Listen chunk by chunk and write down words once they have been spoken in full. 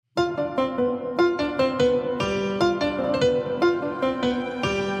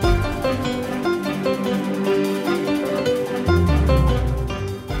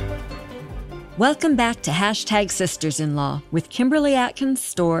Welcome back to Hashtag Sisters-in-Law with Kimberly Atkins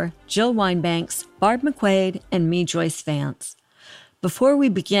Storr, Jill Winebanks, Barb McQuaid, and me, Joyce Vance. Before we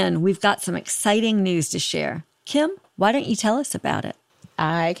begin, we've got some exciting news to share. Kim, why don't you tell us about it?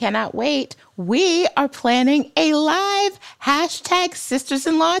 I cannot wait. We are planning a live Hashtag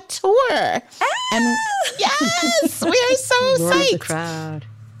Sisters-in-Law tour. And yes, we are so psyched. The crowd.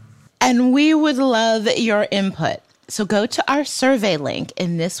 And we would love your input. So go to our survey link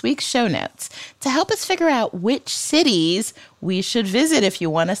in this week's show notes to help us figure out which cities we should visit. If you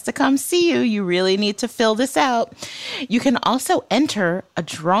want us to come see you, you really need to fill this out. You can also enter a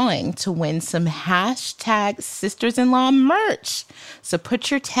drawing to win some Hashtag Sisters-in-Law merch. So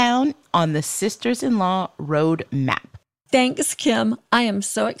put your town on the Sisters-in-Law road map. Thanks, Kim. I am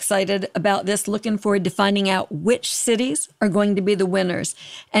so excited about this. Looking forward to finding out which cities are going to be the winners.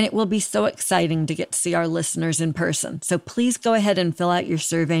 And it will be so exciting to get to see our listeners in person. So please go ahead and fill out your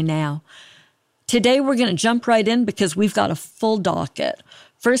survey now. Today, we're going to jump right in because we've got a full docket.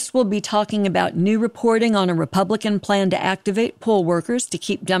 First, we'll be talking about new reporting on a Republican plan to activate poll workers to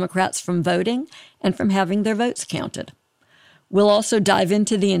keep Democrats from voting and from having their votes counted. We'll also dive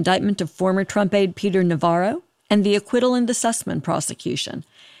into the indictment of former Trump aide Peter Navarro and the acquittal in the Sussman prosecution.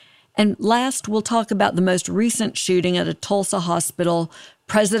 And last, we'll talk about the most recent shooting at a Tulsa hospital,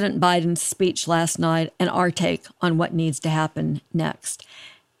 President Biden's speech last night, and our take on what needs to happen next.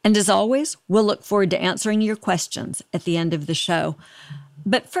 And as always, we'll look forward to answering your questions at the end of the show.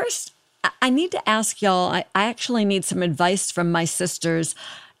 But first, I need to ask y'all, I actually need some advice from my sisters.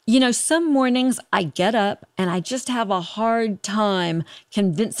 You know, some mornings I get up and I just have a hard time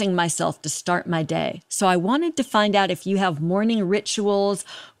convincing myself to start my day. So I wanted to find out if you have morning rituals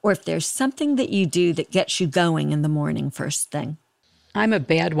or if there's something that you do that gets you going in the morning first thing. I'm a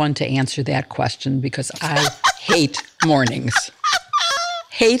bad one to answer that question because I hate mornings.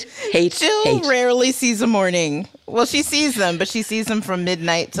 Jill rarely sees a morning. Well, she sees them, but she sees them from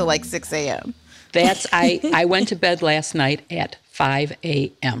midnight to like 6 a.m. I went to bed last night at 5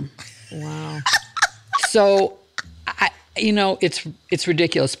 a.m. Wow. So, it's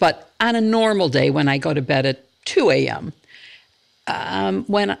ridiculous. But on a normal day when I go to bed at 2 a.m.,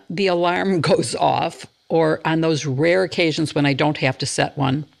 when the alarm goes off, or on those rare occasions when I don't have to set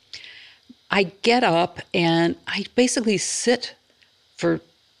one, I get up and I basically sit for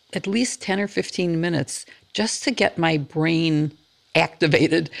at least 10 or 15 minutes just to get my brain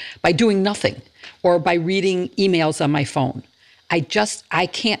activated by doing nothing or by reading emails on my phone. I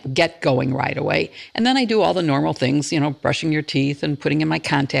can't get going right away. And then I do all the normal things, brushing your teeth and putting in my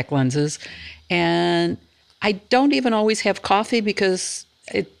contact lenses. And I don't even always have coffee because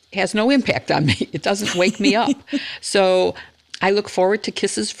it has no impact on me. It doesn't wake me up. So I look forward to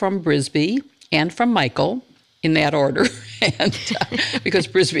kisses from Brisby and from Michael in that order. And because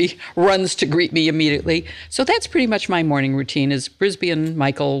Brisby runs to greet me immediately. So that's pretty much my morning routine is Brisby and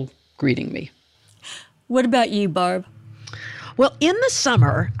Michael greeting me. What about you, Barb? Well, in the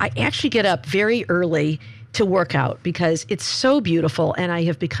summer, I actually get up very early to work out because it's so beautiful. And I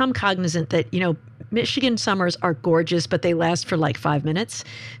have become cognizant that, Michigan summers are gorgeous, but they last for like 5 minutes.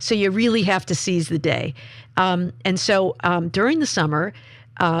 So you really have to seize the day. And so during the summer,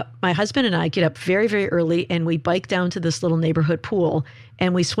 my husband and I get up very, very early and we bike down to this little neighborhood pool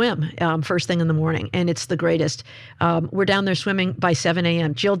and we swim first thing in the morning. And it's the greatest. We're down there swimming by 7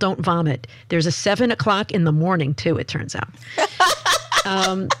 a.m. Jill, don't vomit. There's a 7 o'clock in the morning too, it turns out.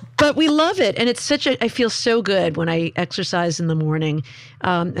 But we love it. And it's I feel so good when I exercise in the morning.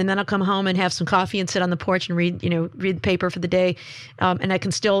 And then I'll come home and have some coffee and sit on the porch and read the paper for the day. And I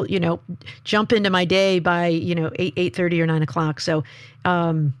can still, jump into my day by, 8:30 or 9 o'clock. So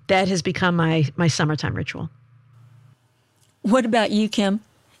that has become my summertime ritual. What about you, Kim?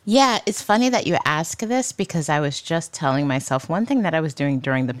 Yeah, it's funny that you ask this because I was just telling myself one thing that I was doing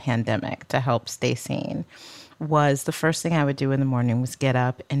during the pandemic to help stay sane was the first thing I would do in the morning was get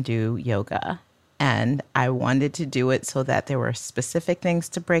up and do yoga. And I wanted to do it so that there were specific things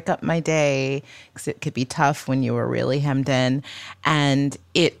to break up my day because it could be tough when you were really hemmed in. And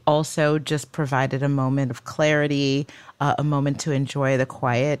it also just provided a moment of clarity, a moment to enjoy the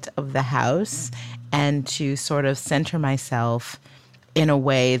quiet of the house and to sort of center myself in a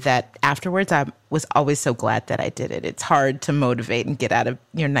way that afterwards I was always so glad that I did it. It's hard to motivate and get out of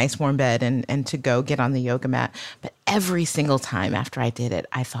your nice warm bed and to go get on the yoga mat. But every single time after I did it,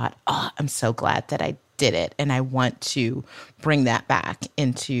 I thought, I'm so glad that I did it. And I want to bring that back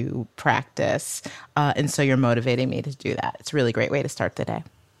into practice. And so you're motivating me to do that. It's a really great way to start the day.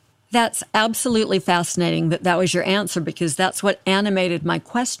 That's absolutely fascinating that was your answer, because that's what animated my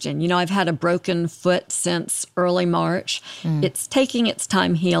question. You know, I've had a broken foot since early March. It's taking its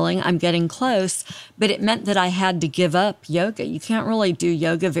time healing. I'm getting close, but it meant that I had to give up yoga. You can't really do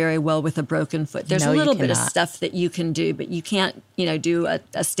yoga very well with a broken foot. There's a little bit of stuff that you can do, but you can't, do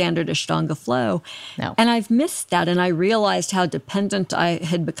a standard Ashtanga flow. No. And I've missed that, and I realized how dependent I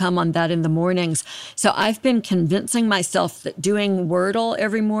had become on that in the mornings. So I've been convincing myself that doing Wordle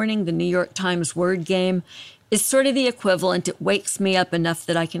every morning, the New York Times word game, is sort of the equivalent. It wakes me up enough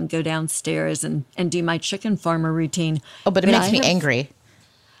that I can go downstairs and do my chicken farmer routine. Oh, but it makes me angry.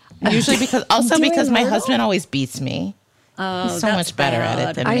 Usually because my husband always beats me. Oh, he's so much better at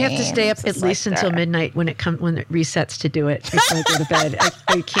it than me. I have to stay up at least until midnight when it resets to do it before I go to bed.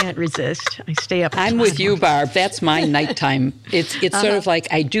 I can't resist. I stay up. I'm with you, Barb. That's my nighttime. It's sort of like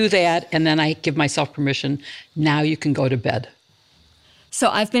I do that, and then I give myself permission. Now you can go to bed. So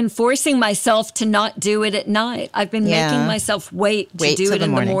I've been forcing myself to not do it at night. I've been making myself wait to do it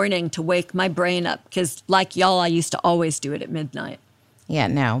in the morning to wake my brain up. Because like y'all, I used to always do it at midnight. Yeah,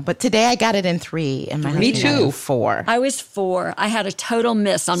 no. But today I got it in 3, and my husband got it in 4. I was 4. I had a total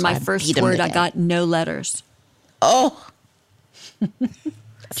miss on my first word. I got no letters. Oh. Do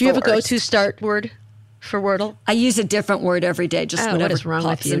you have a go-to start word for Wordle? I use a different word every day, just whatever what is wrong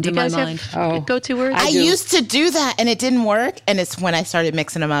pops with you? into Do you my guys mind. have go-to words? I used to do that, and it didn't work. And it's when I started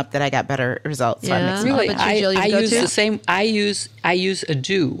mixing them up that I got better results. So I mix them Really, up. I use the same. I use a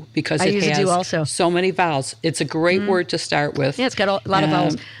do because it has also. so many vowels. It's a great word to start with. Yeah, it's got a lot of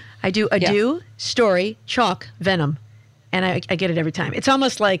vowels. I do a do, story, chalk, venom, and I get it every time. It's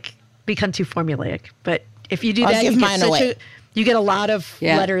almost like become too formulaic, but if you do that, you get a lot of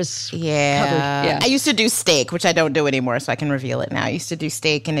letters covered. Yeah. I used to do steak, which I don't do anymore, so I can reveal it now. I used to do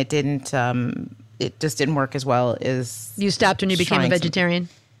steak, and it just didn't work as well as you stopped when you became a vegetarian.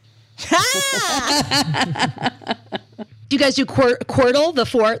 Do you guys do Quirtle, the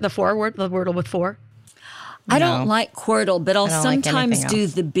four word, the Wordle with 4? I don't like Quirtle, but I'll sometimes do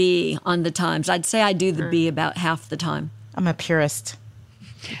the B on the times. I'd say I do the B about half the time. I'm a purist.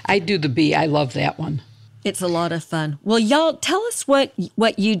 I do the B. I love that one. It's a lot of fun. Well, y'all, tell us what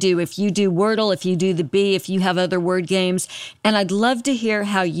you do. If you do Wordle, if you do the B, if you have other word games. And I'd love to hear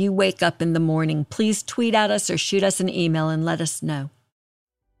how you wake up in the morning. Please tweet at us or shoot us an email and let us know.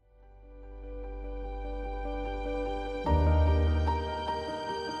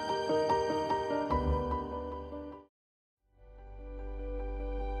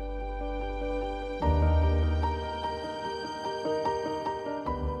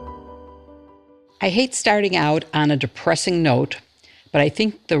 I hate starting out on a depressing note, but I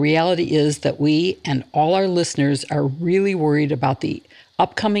think the reality is that we and all our listeners are really worried about the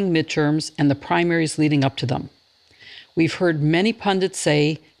upcoming midterms and the primaries leading up to them. We've heard many pundits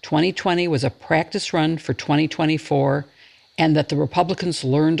say 2020 was a practice run for 2024 and that the Republicans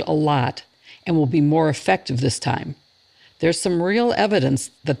learned a lot and will be more effective this time. There's some real evidence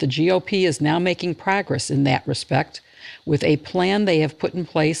that the GOP is now making progress in that respect, with a plan they have put in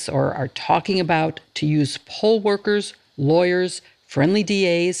place or are talking about to use poll workers, lawyers, friendly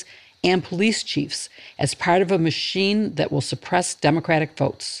DAs, and police chiefs as part of a machine that will suppress Democratic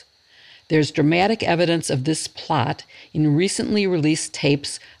votes. There's dramatic evidence of this plot in recently released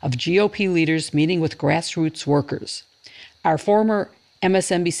tapes of GOP leaders meeting with grassroots workers. Our former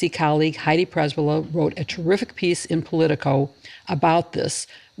MSNBC colleague Heidi Przybyla wrote a terrific piece in Politico about this,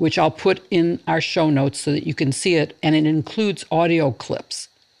 which I'll put in our show notes so that you can see it, and it includes audio clips.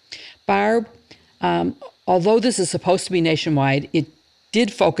 Barb, although this is supposed to be nationwide, it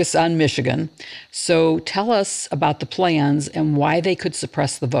did focus on Michigan. So tell us about the plans and why they could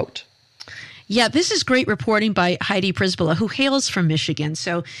suppress the vote. Yeah, this is great reporting by Heidi Przybyla, who hails from Michigan.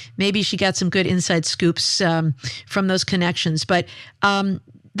 So maybe she got some good inside scoops from those connections. But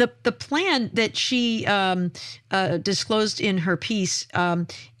the plan that she disclosed in her piece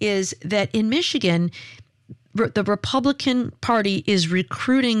is that in Michigan, the Republican Party is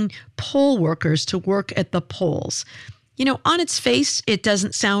recruiting poll workers to work at the polls. You know, on its face, it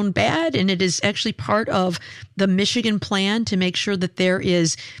doesn't sound bad, and it is actually part of the Michigan plan to make sure that there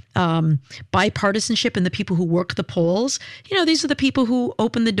is bipartisanship in the people who work the polls. You know, these are the people who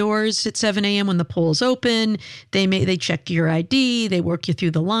open the doors at 7 a.m. when the polls open. They check your ID. They work you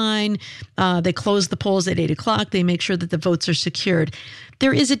through the line. They close the polls at 8 o'clock. They make sure that the votes are secured.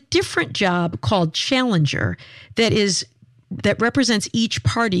 There is a different job called Challenger that is that represents each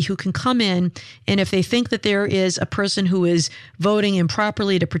party who can come in, and if they think that there is a person who is voting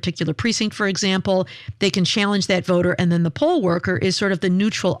improperly at a particular precinct, for example, they can challenge that voter, and then the poll worker is sort of the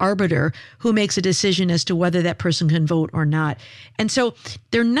neutral arbiter who makes a decision as to whether that person can vote or not. And so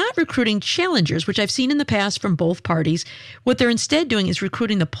they're not recruiting challengers, which I've seen in the past from both parties. What they're instead doing is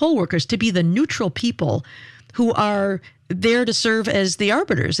recruiting the poll workers to be the neutral people who are there to serve as the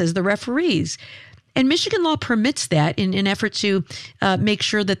arbiters, as the referees. And Michigan law permits that in an effort to make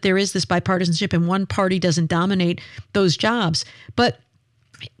sure that there is this bipartisanship and one party doesn't dominate those jobs. But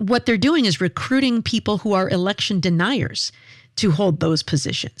what they're doing is recruiting people who are election deniers to hold those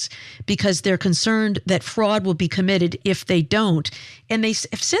positions because they're concerned that fraud will be committed if they don't. And they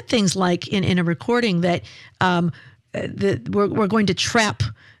have said things like in a recording that we're going to trap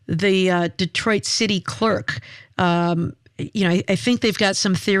the Detroit city clerk. I think they've got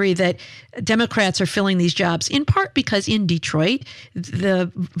some theory that Democrats are filling these jobs in part because in Detroit,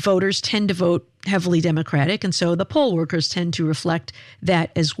 the voters tend to vote heavily Democratic. And so the poll workers tend to reflect that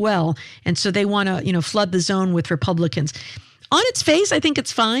as well. And so they want to, flood the zone with Republicans. On its face, I think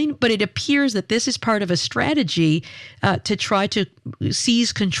it's fine, but it appears that this is part of a strategy to try to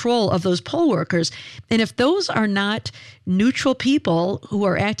seize control of those poll workers. And if those are not neutral people who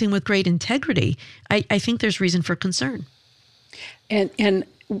are acting with great integrity, I think there's reason for concern. And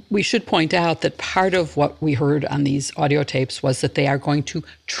we should point out that part of what we heard on these audio tapes was that they are going to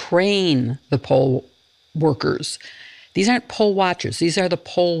train the poll workers. These aren't poll watchers. These are the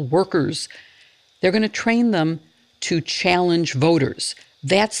poll workers. They're going to train them to challenge voters.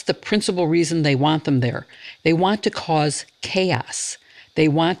 That's the principal reason they want them there. They want to cause chaos. They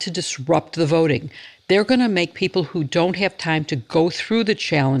want to disrupt the voting. They're going to make people who don't have time to go through the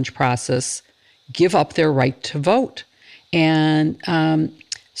challenge process give up their right to vote. And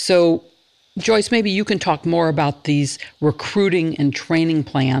so, Joyce, maybe you can talk more about these recruiting and training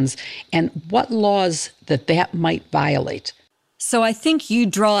plans and what laws that might violate. So I think you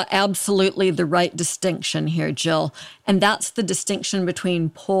draw absolutely the right distinction here, Jill, and that's the distinction between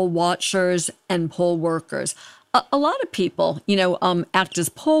poll watchers and poll workers. A lot of people, act as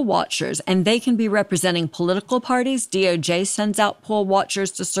poll watchers, and they can be representing political parties. DOJ sends out poll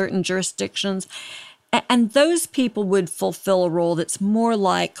watchers to certain jurisdictions. And those people would fulfill a role that's more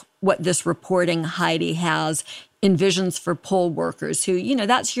like what this reporting Heidi has envisions for poll workers who,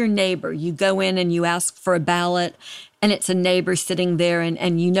 that's your neighbor. You go in and you ask for a ballot and it's a neighbor sitting there and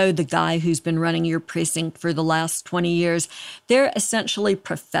the guy who's been running your precinct for the last 20 years. They're essentially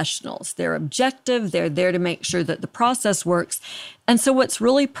professionals. They're objective. They're there to make sure that the process works. And so what's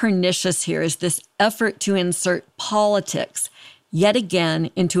really pernicious here is this effort to insert politics yet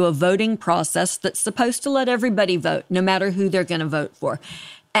again into a voting process that's supposed to let everybody vote, no matter who they're going to vote for.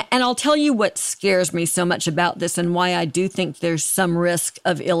 And I'll tell you what scares me so much about this and why I do think there's some risk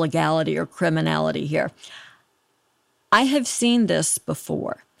of illegality or criminality here. I have seen this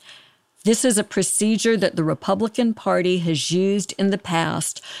before. This is a procedure that the Republican Party has used in the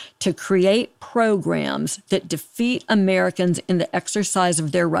past to create programs that defeat Americans in the exercise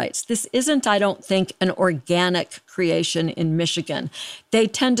of their rights. This isn't, I don't think, an organic creation in Michigan. They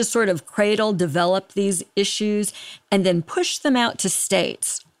tend to sort of develop these issues, and then push them out to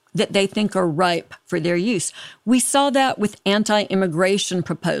states that they think are ripe for their use. We saw that with anti-immigration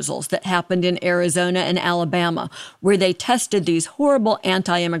proposals that happened in Arizona and Alabama, where they tested these horrible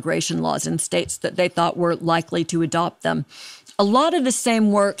anti-immigration laws in states that they thought were likely to adopt them. A lot of the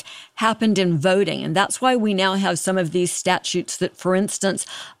same work happened in voting, and that's why we now have some of these statutes that, for instance,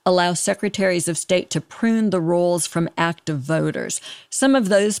 allow secretaries of state to prune the rolls from active voters. Some of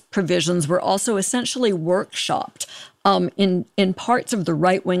those provisions were also essentially workshopped in parts of the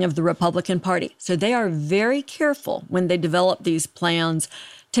right wing of the Republican Party. So they are very careful when they develop these plans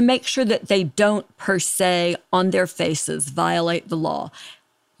to make sure that they don't, per se, on their faces, violate the law.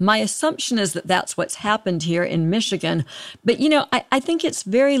 My assumption is that that's what's happened here in Michigan. But, I think it's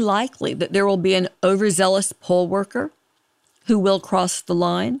very likely that there will be an overzealous poll worker who will cross the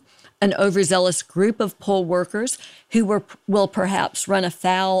line, an overzealous group of poll workers who will perhaps run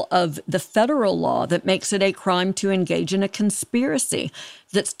afoul of the federal law that makes it a crime to engage in a conspiracy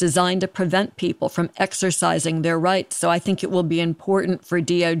that's designed to prevent people from exercising their rights. So I think it will be important for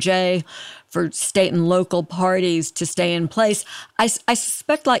DOJ, for state and local parties to stay in place. I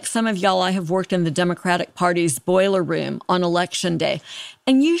suspect, like some of y'all, I have worked in the Democratic Party's boiler room on Election Day.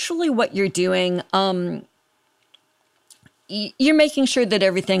 And usually what you're doing, you're making sure that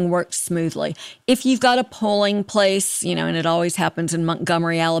everything works smoothly. If you've got a polling place, and it always happens in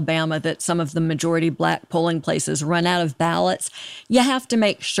Montgomery, Alabama, that some of the majority Black polling places run out of ballots, you have to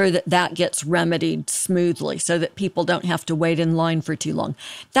make sure that that gets remedied smoothly so that people don't have to wait in line for too long.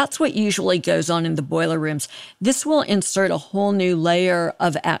 That's what usually goes on in the boiler rooms. This will insert a whole new layer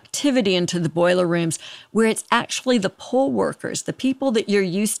of activity into the boiler rooms where it's actually the poll workers, the people that you're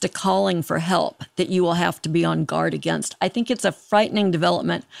used to calling for help, that you will have to be on guard against. I think it's a frightening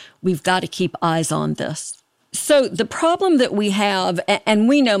development. We've got to keep eyes on this. So the problem that we have, and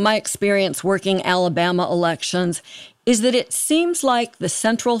we know my experience working Alabama elections, is that it seems like the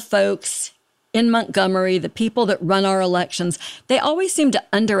central folks in Montgomery, the people that run our elections, they always seem to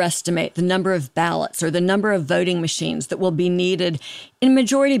underestimate the number of ballots or the number of voting machines that will be needed in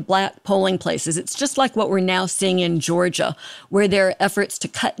majority Black polling places. It's just like what we're now seeing in Georgia, where there are efforts to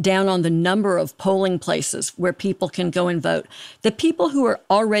cut down on the number of polling places where people can go and vote. The people who are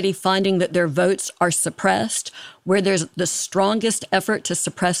already finding that their votes are suppressed, where there's the strongest effort to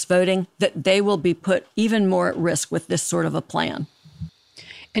suppress voting, that they will be put even more at risk with this sort of a plan.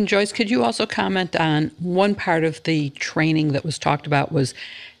 And Joyce, could you also comment on one part of the training that was talked about was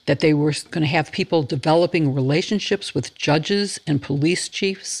that they were going to have people developing relationships with judges and police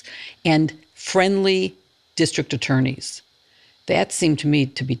chiefs and friendly district attorneys. That seemed to me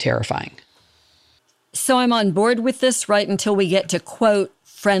to be terrifying. So I'm on board with this right until we get to, quote,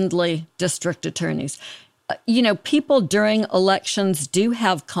 friendly district attorneys. People during elections do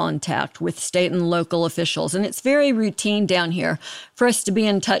have contact with state and local officials, and it's very routine down here for us to be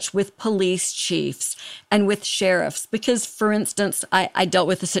in touch with police chiefs and with sheriffs. Because, for instance, I dealt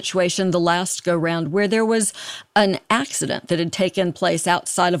with a situation the last go round where there was an accident that had taken place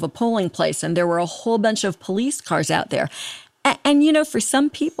outside of a polling place, and there were a whole bunch of police cars out there. And for some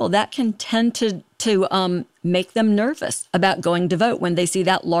people, that can tend to make them nervous about going to vote when they see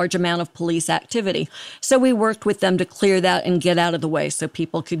that large amount of police activity. So we worked with them to clear that and get out of the way so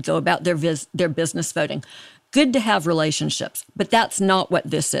people could go about their business voting. Good to have relationships, but that's not what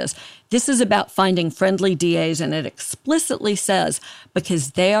this is. This is about finding friendly DAs, and it explicitly says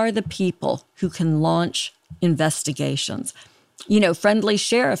because they are the people who can launch investigations. Friendly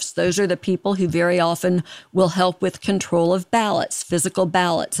sheriffs, those are the people who very often will help with control of ballots, physical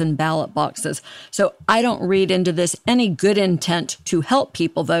ballots and ballot boxes. So I don't read into this any good intent to help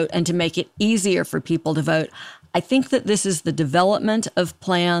people vote and to make it easier for people to vote. I think that this is the development of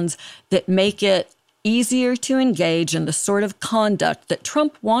plans that make it easier to engage in the sort of conduct that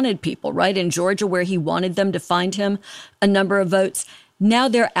Trump wanted people, right? In Georgia, where he wanted them to find him a number of votes. Now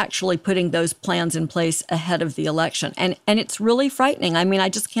they're actually putting those plans in place ahead of the election. And it's really frightening. I mean, I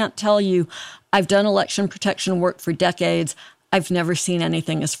just can't tell you. I've done election protection work for decades. I've never seen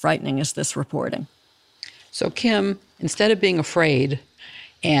anything as frightening as this reporting. So, Kim, instead of being afraid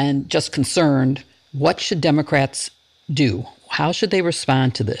and just concerned, what should Democrats do? How should they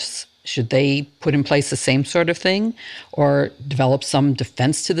respond to this? Should they put in place the same sort of thing or develop some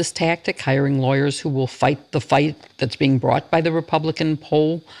defense to this tactic, hiring lawyers who will fight the fight that's being brought by the Republican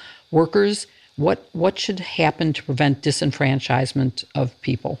poll workers? What should happen to prevent disenfranchisement of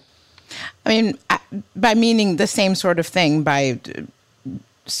people? I mean, by meaning the same sort of thing, by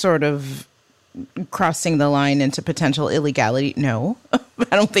sort of crossing the line into potential illegality, no.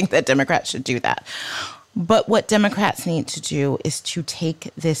 I don't think that Democrats should do that. But what Democrats need to do is to take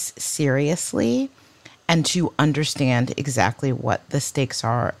this seriously and to understand exactly what the stakes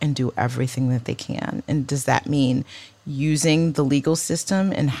are and do everything that they can. And does that mean using the legal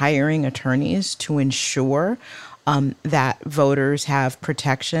system and hiring attorneys to ensure that voters have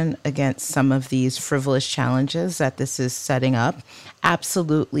protection against some of these frivolous challenges that this is setting up?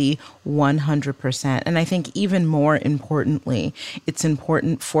 Absolutely, 100%. And I think even more importantly, it's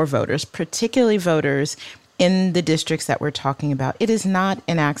important for voters, particularly voters in the districts that we're talking about. It is not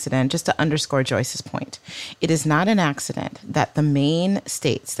an accident, just to underscore Joyce's point, it is not an accident that the main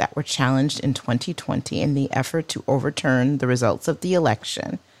states that were challenged in 2020 in the effort to overturn the results of the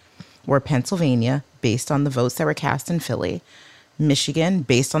election were Pennsylvania, based on the votes that were cast in Philly, Michigan,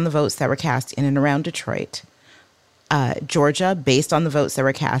 based on the votes that were cast in and around Detroit, Georgia, based on the votes that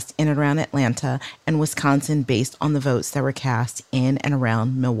were cast in and around Atlanta, and Wisconsin, based on the votes that were cast in and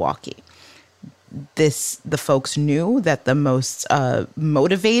around Milwaukee. The folks knew that the most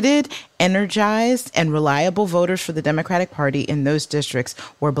motivated, energized, and reliable voters for the Democratic Party in those districts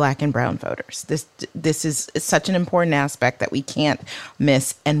were Black and brown voters. This is such an important aspect that we can't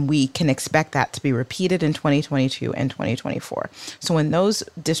miss, and we can expect that to be repeated in 2022 and 2024. So in those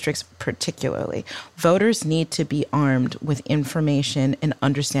districts particularly, voters need to be armed with information and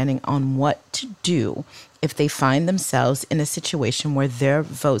understanding on what to do if they find themselves in a situation where their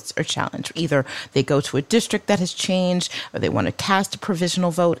votes are challenged. Either they go to a district that has changed, or they want to cast a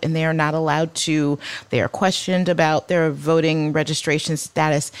provisional vote and they are not allowed to, they are questioned about their voting registration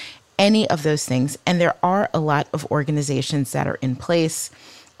status, any of those things. And there are a lot of organizations that are in place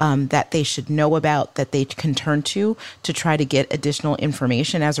that they should know about, that they can turn to try to get additional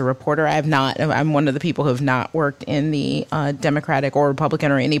information. As a reporter, I'm one of the people who have not worked in the Democratic or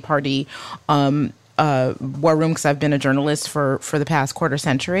Republican or any party war room, because I've been a journalist for the past quarter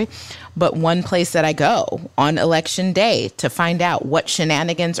century. But one place that I go on election day to find out what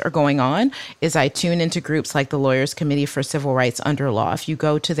shenanigans are going on is I tune into groups like the Lawyers Committee for Civil Rights Under Law. If you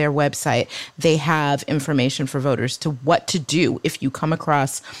go to their website, they have information for voters to what to do if you come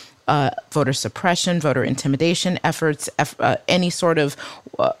across voter suppression, voter intimidation efforts, any sort of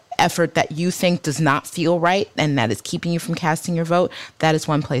effort that you think does not feel right and that is keeping you from casting your vote. That is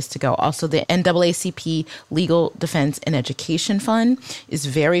one place to go. Also, the NAACP Legal Defense and Education Fund is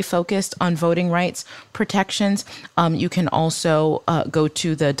very focused on voting rights protections. You can also go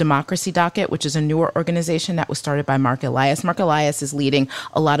to the Democracy Docket, which is a newer organization that was started by Mark Elias. Mark Elias is leading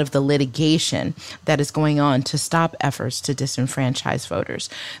a lot of the litigation that is going on to stop efforts to disenfranchise voters.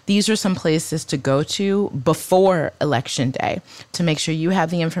 These are some places to go to before Election Day to make sure you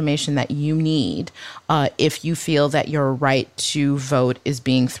have the information that you need if you feel that your right to vote is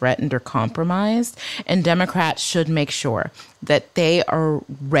being threatened or compromised. And Democrats should make sure that they are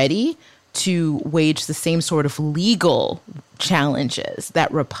ready to wage the same sort of legal challenges that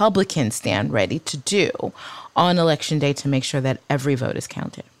Republicans stand ready to do on Election Day to make sure that every vote is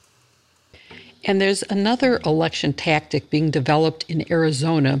counted. And there's another election tactic being developed in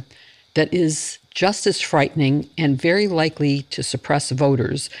Arizona that is just as frightening and very likely to suppress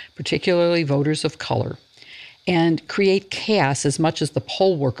voters, particularly voters of color, and create chaos as much as the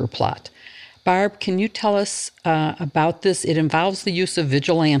poll worker plot. Barb, can you tell us about this? It involves the use of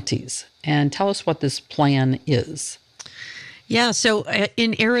vigilantes, and tell us what this plan is. Yeah, so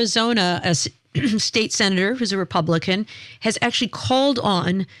in Arizona, a state senator who's a Republican has actually called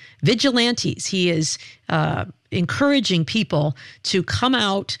on vigilantes. He is encouraging people to come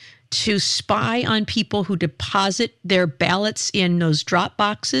out to spy on people who deposit their ballots in those drop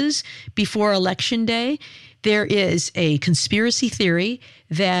boxes before Election Day. There is a conspiracy theory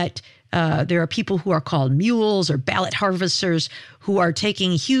that there are people who are called mules or ballot harvesters who are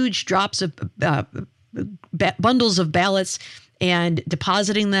taking huge drops of bundles of ballots and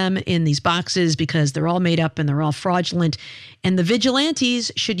depositing them in these boxes because they're all made up and they're all fraudulent. And the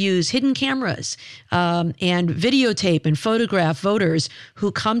vigilantes should use hidden cameras and videotape and photograph voters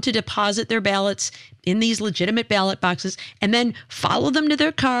who come to deposit their ballots in these legitimate ballot boxes and then follow them to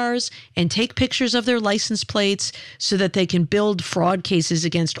their cars and take pictures of their license plates so that they can build fraud cases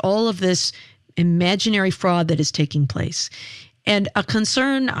against all of this imaginary fraud that is taking place. And a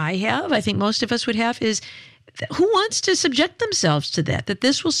concern I have, I think most of us would have, is who wants to subject themselves to that? That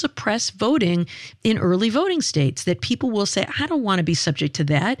this will suppress voting in early voting states, that people will say, I don't want to be subject to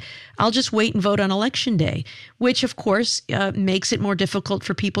that. I'll just wait and vote on Election Day, which, of course, makes it more difficult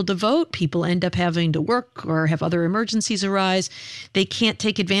for people to vote. People end up having to work or have other emergencies arise. They can't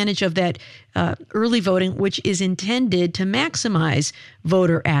take advantage of that early voting, which is intended to maximize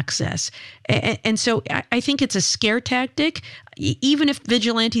voter access. And so I think it's a scare tactic. Even if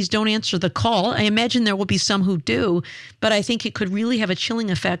vigilantes don't answer the call, I imagine there will be some who do, but I think it could really have a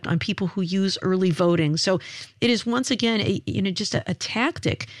chilling effect on people who use early voting. So it is once again, just a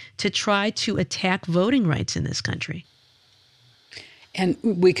tactic to try to attack voting rights in this country. And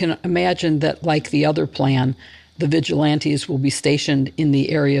we can imagine that, like the other plan, the vigilantes will be stationed in the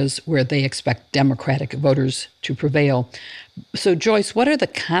areas where they expect Democratic voters to prevail. So, Joyce, what are the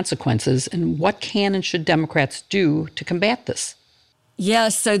consequences and what can and should Democrats do to combat this? Yeah,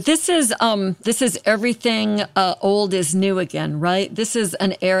 so this is everything old is new again, right? This is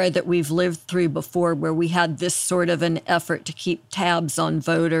an era that we've lived through before where we had this sort of an effort to keep tabs on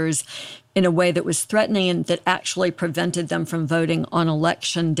voters in a way that was threatening and that actually prevented them from voting on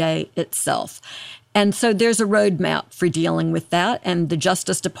Election Day itself. And so there's a roadmap for dealing with that, and the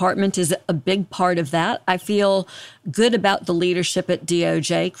Justice Department is a big part of that. I feel good about the leadership at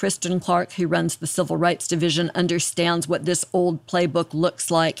DOJ. Kristen Clark, who runs the Civil Rights Division, understands what this old playbook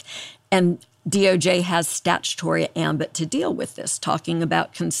looks like, and DOJ has statutory ambit to deal with this, talking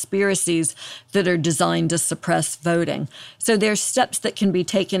about conspiracies that are designed to suppress voting. So there's steps that can be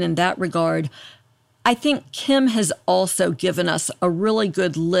taken in that regard. I think Kim has also given us a really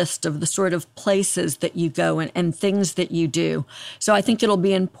good list of the sort of places that you go and things that you do. So I think it'll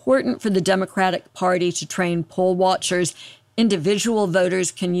be important for the Democratic Party to train poll watchers Individual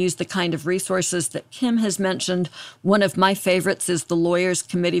voters can use the kind of resources that Kim has mentioned. One of my favorites is the Lawyers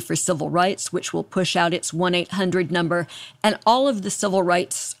Committee for Civil Rights, which will push out its 1-800 number. And all of the civil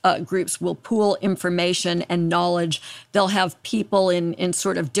rights groups will pool information and knowledge. They'll have people in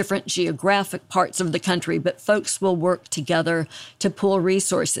sort of different geographic parts of the country, but folks will work together to pool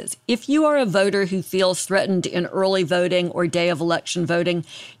resources. If you are a voter who feels threatened in early voting or day of election voting,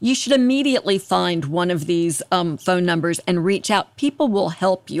 you should immediately find one of these phone numbers and reach out. People will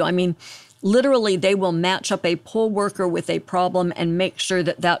help you. I mean, literally, they will match up a poll worker with a problem and make sure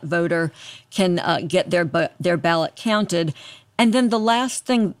that that voter can get their ballot counted. And then the last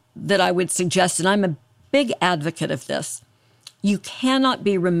thing that I would suggest, and I'm a big advocate of this, you cannot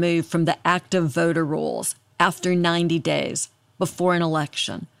be removed from the active voter rolls after 90 days before an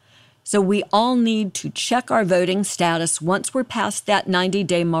election. So we all need to check our voting status. Once we're past that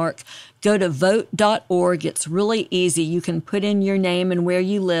 90-day mark, go to vote.org. It's really easy. You can put in your name and where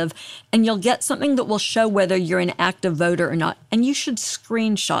you live, and you'll get something that will show whether you're an active voter or not. And you should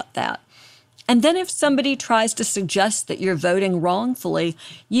screenshot that. And then if somebody tries to suggest that you're voting wrongfully,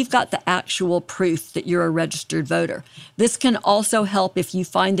 you've got the actual proof that you're a registered voter. This can also help if you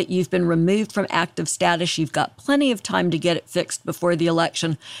find that you've been removed from active status. You've got plenty of time to get it fixed before the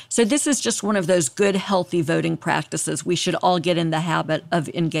election. So this is just one of those good, healthy voting practices we should all get in the habit of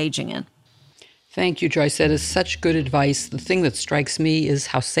engaging in. Thank you, Joyce. That is such good advice. The thing that strikes me is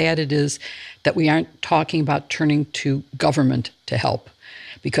how sad it is that we aren't talking about turning to government to help,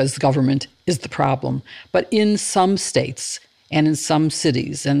 because the government is the problem. But in some states and in some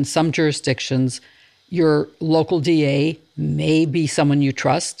cities and some jurisdictions, your local DA may be someone you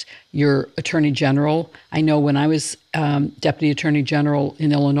trust, your attorney general. I know when I was deputy attorney general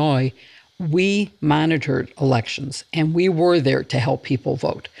in Illinois, we monitored elections and we were there to help people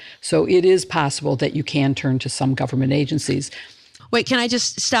vote. So it is possible that you can turn to some government agencies. Wait, can I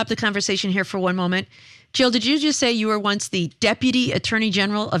just stop the conversation here for one moment? Jill, did you just say you were once the Deputy Attorney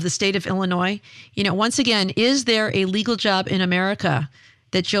General of the state of Illinois? You know, once again, is there a legal job in America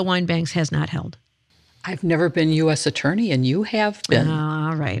that Jill Wine-Banks has not held? I've never been U.S. attorney, and you have been.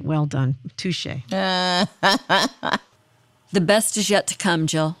 All right. Well done. Touche. The best is yet to come,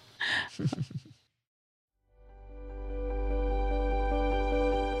 Jill.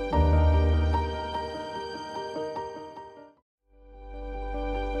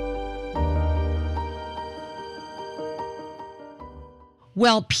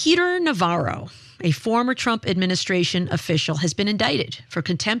 Well, Peter Navarro, a former Trump administration official, has been indicted for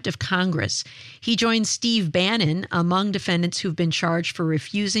contempt of Congress. He joins Steve Bannon among defendants who've been charged for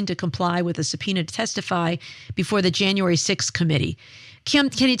refusing to comply with a subpoena to testify before the January 6th committee. Kim,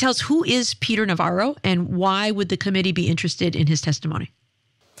 can you tell us who is Peter Navarro and why would the committee be interested in his testimony?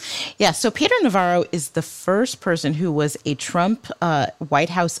 Yeah, so Peter Navarro is the first person who was a Trump White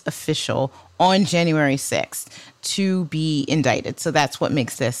House official on January 6th to be indicted. So that's what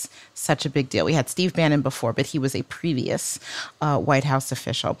makes this such a big deal. We had Steve Bannon before, but he was a previous White House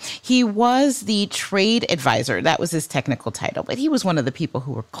official. He was the trade advisor. That was his technical title, but he was one of the people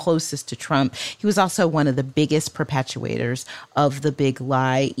who were closest to Trump. He was also one of the biggest perpetuators of the big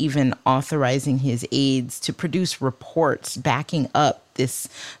lie, even authorizing his aides to produce reports backing up this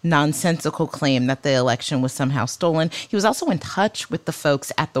nonsensical claim that the election was somehow stolen. He was also in touch with the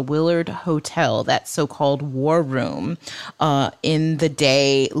folks at the Willard Hotel, that so-called war room, in the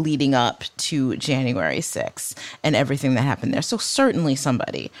day leading up to January 6th and everything that happened there. So certainly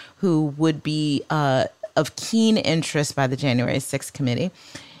somebody who would be of keen interest by the January 6th committee.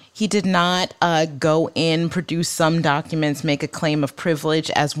 He did not go in, produce some documents, make a claim of privilege,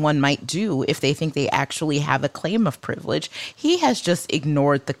 as one might do if they think they actually have a claim of privilege. He has just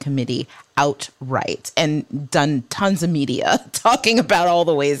ignored the committee outright and done tons of media talking about all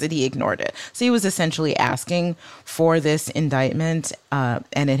the ways that he ignored it. So he was essentially asking for this indictment,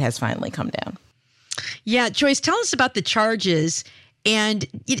 and it has finally come down. Yeah, Joyce, tell us about the charges. And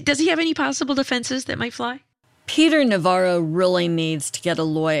does he have any possible defenses that might fly? Peter Navarro really needs to get a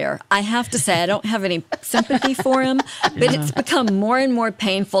lawyer. I have to say, I don't have any sympathy for him, but it's become more and more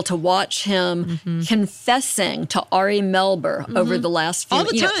painful to watch him confessing to Ari Melber over the last few all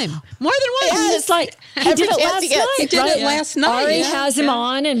the time, more than once. And it's like he did it last night. He did it last night. Ari has him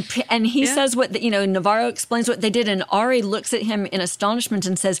on, and he says what Navarro explains what they did, and Ari looks at him in astonishment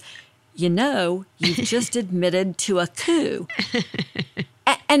and says, you've just admitted to a coup.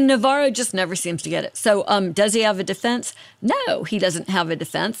 And Navarro just never seems to get it. So does he have a defense? No, he doesn't have a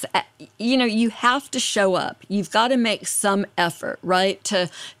defense. You have to show up. You've got to make some effort, right, to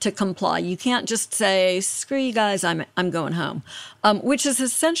comply. You can't just say, screw you guys, I'm going home, which is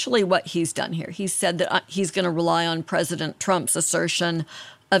essentially what he's done here. He said that he's going to rely on President Trump's assertion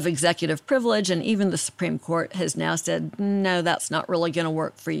of executive privilege, and even the Supreme Court has now said, no, that's not really going to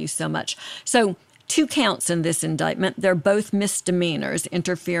work for you so much. So 2 counts in this indictment. They're both misdemeanors,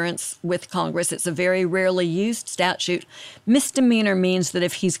 interference with Congress. It's a very rarely used statute. Misdemeanor means that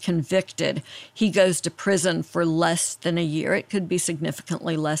if he's convicted, he goes to prison for less than a year. It could be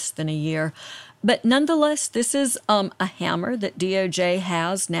significantly less than a year. But nonetheless, this is a hammer that DOJ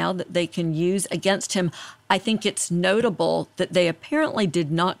has now that they can use against him. I think it's notable that they apparently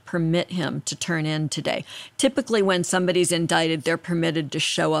did not permit him to turn in today. Typically, when somebody's indicted, they're permitted to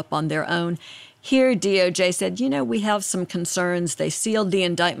show up on their own. Here, DOJ said, we have some concerns. They sealed the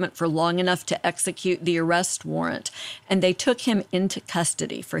indictment for long enough to execute the arrest warrant, and they took him into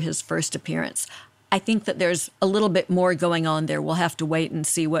custody for his first appearance. I think that there's a little bit more going on there. We'll have to wait and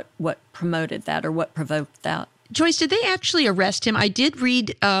see what promoted that or what provoked that. Joyce, did they actually arrest him? I did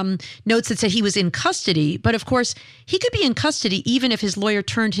read notes that said he was in custody, but of course, he could be in custody even if his lawyer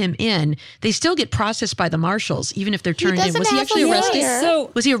turned him in. They still get processed by the marshals, even if they're turned in. Was he actually arrested?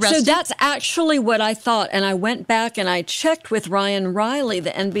 Was he arrested? So that's actually what I thought. And I went back and I checked with Ryan Riley,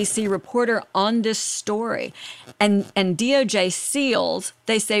 the NBC reporter, on this story. And DOJ sealed.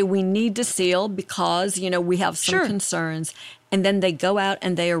 They say we need to seal because, we have some concerns. And then they go out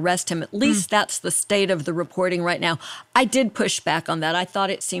and they arrest him. At least that's the state of the reporting right now. I did push back on that. I thought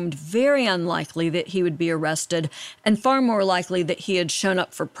it seemed very unlikely that he would be arrested and far more likely that he had shown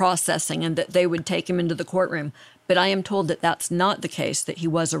up for processing and that they would take him into the courtroom. But I am told that that's not the case, that he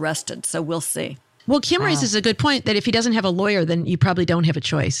was arrested. So we'll see. Well, Kim raises a good point that if he doesn't have a lawyer, then you probably don't have a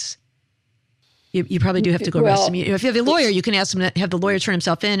choice. You probably do have to go arrest him. If you have a lawyer, you can ask him to have the lawyer turn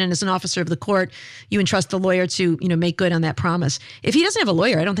himself in. And as an officer of the court, you entrust the lawyer to, make good on that promise. If he doesn't have a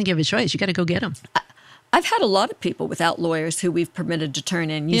lawyer, I don't think you have a choice. You got to go get him. I've had a lot of people without lawyers who we've permitted to turn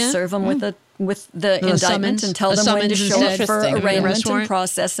in. You serve them with the indictment summons, and tell them when to show up for arraignment and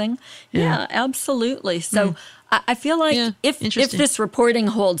processing. Yeah, absolutely. So I feel like if this reporting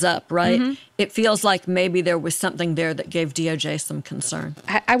holds up, right, it feels like maybe there was something there that gave DOJ some concern.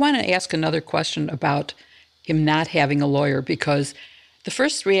 I want to ask another question about him not having a lawyer, because the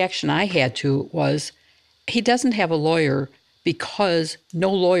first reaction I had to was he doesn't have a lawyer because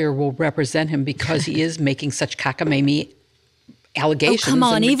no lawyer will represent him because he is making such cockamamie allegations. Oh, come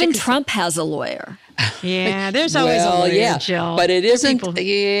on. Even Trump has a lawyer. Yeah, there's always a lawyer, Jill. But it isn't.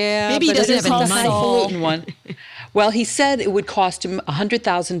 Maybe he doesn't have any money. Highfalutin one. Well, he said it would cost him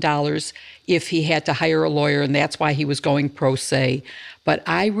 $100,000 if he had to hire a lawyer, and that's why he was going pro se. But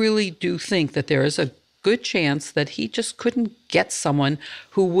I really do think that there is a good chance that he just couldn't get someone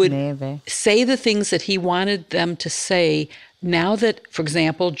who would say the things that he wanted them to say. Now that, for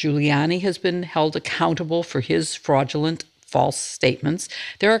example, Giuliani has been held accountable for his fraudulent false statements,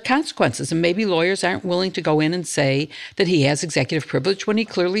 there are consequences, and maybe lawyers aren't willing to go in and say that he has executive privilege when he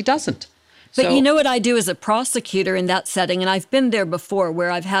clearly doesn't. But you know what I do as a prosecutor in that setting, and I've been there before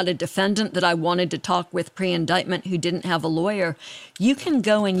where I've had a defendant that I wanted to talk with pre-indictment who didn't have a lawyer. You can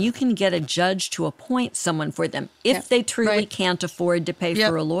go and you can get a judge to appoint someone for them if they truly can't afford to pay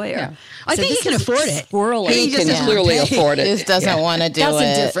for a lawyer. Yeah. I think he can afford it. He can clearly afford it. He just doesn't want to do it.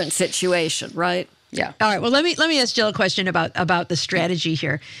 That's a different situation, right? Yeah. All right. Well, let me ask Jill a question about the strategy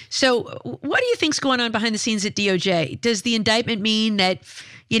here. So, what do you think's going on behind the scenes at DOJ? Does the indictment mean that,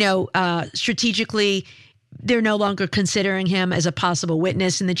 strategically, they're no longer considering him as a possible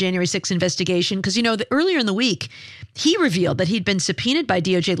witness in the January 6th investigation? Because, earlier in the week, he revealed that he'd been subpoenaed by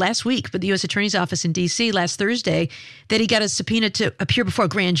DOJ last week, by the U.S. Attorney's Office in D.C. last Thursday, that he got a subpoena to appear before a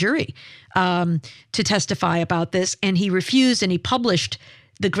grand jury to testify about this. And he refused, and he published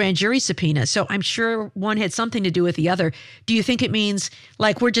the grand jury subpoena. So I'm sure one had something to do with the other. Do you think it means,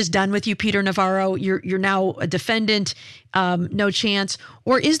 like, we're just done with you, Peter Navarro? You're now a defendant, no chance?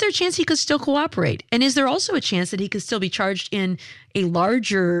 Or is there a chance he could still cooperate? And is there also a chance that he could still be charged in a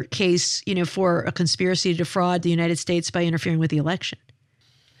larger case, for a conspiracy to defraud the United States by interfering with the election?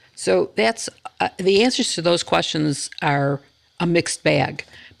 So that's the answers to those questions are a mixed bag,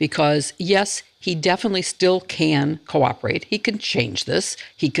 because yes, he definitely still can cooperate. He can change this.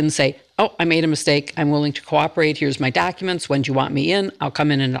 He can say, oh, I made a mistake. I'm willing to cooperate. Here's my documents. When do you want me in? I'll come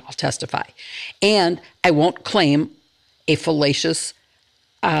in and I'll testify. And I won't claim a fallacious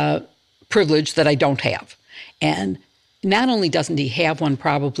privilege that I don't have. And not only doesn't he have one,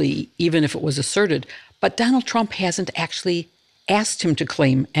 probably even if it was asserted, but Donald Trump hasn't actually asked him to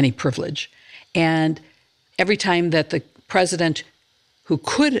claim any privilege. And every time that the president who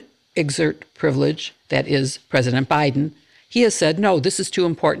could exert privilege, that is President Biden, he has said, no, this is too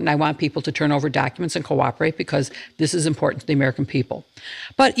important. I want people to turn over documents and cooperate because this is important to the American people.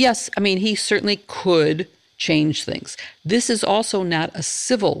 But yes, I mean, he certainly could change things. This is also not a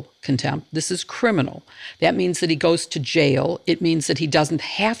civil contempt. This is criminal. That means that he goes to jail. It means that he doesn't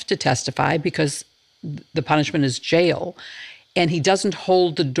have to testify because the punishment is jail. And he doesn't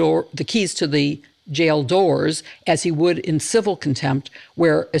hold the keys to the jail doors as he would in civil contempt,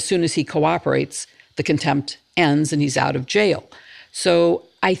 where as soon as he cooperates, the contempt ends and he's out of jail. So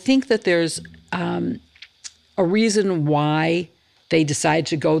I think that there's a reason why they decide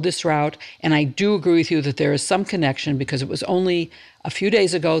to go this route. And I do agree with you that there is some connection, because it was only a few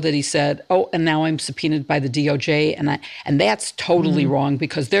days ago that he said, oh, and now I'm subpoenaed by the DOJ. And that's totally wrong,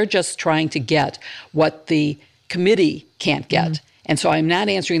 because they're just trying to get what the committee can't get. And so I'm not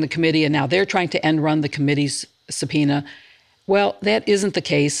answering the committee, and now they're trying to end run the committee's subpoena. Well, that isn't the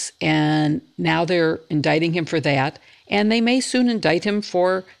case. And now they're indicting him for that. And they may soon indict him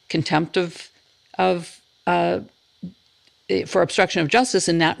for contempt for obstruction of justice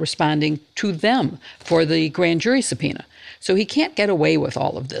and not responding to them for the grand jury subpoena. So he can't get away with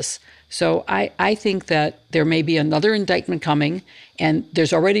all of this. So I think that there may be another indictment coming, and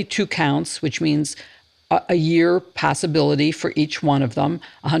there's already 2 counts, which means a year possibility for each one of them,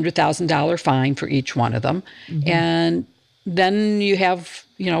 $100,000 fine for each one of them. And then you have,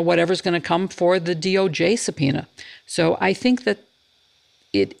 whatever's going to come for the DOJ subpoena. So I think that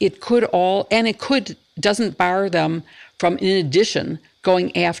it could all, and it doesn't bar them from, in addition,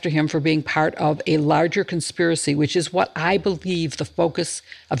 going after him for being part of a larger conspiracy, which is what I believe the focus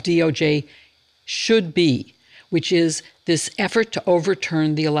of DOJ should be, which is this effort to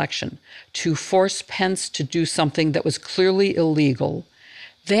overturn the election, to force Pence to do something that was clearly illegal.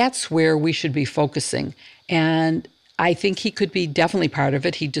 That's where we should be focusing. And I think he could be definitely part of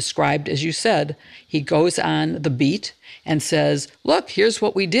it. He described, as you said, he goes on the beat and says, look, here's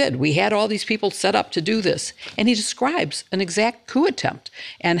what we did. We had all these people set up to do this. And he describes an exact coup attempt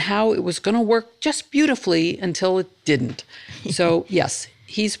and how it was going to work just beautifully until it didn't. So, yes,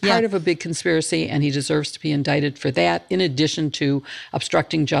 he's part of a big conspiracy, and he deserves to be indicted for that, in addition to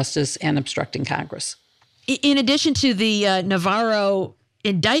obstructing justice and obstructing Congress. In addition to the Navarro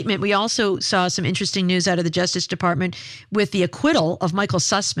indictment, we also saw some interesting news out of the Justice Department with the acquittal of Michael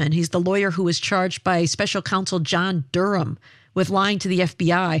Sussman. He's the lawyer who was charged by special counsel John Durham with lying to the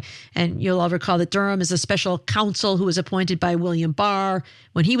FBI. And you'll all recall that Durham is a special counsel who was appointed by William Barr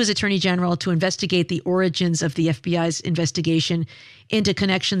when he was Attorney General to investigate the origins of the FBI's investigation into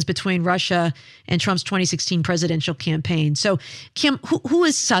connections between Russia and Trump's 2016 presidential campaign. So, Kim, who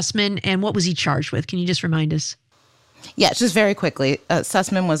is Sussman and what was he charged with? Can you just remind us? Yeah, just very quickly.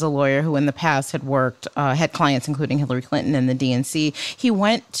 Sussman was a lawyer who in the past had worked, had clients including Hillary Clinton and the DNC. He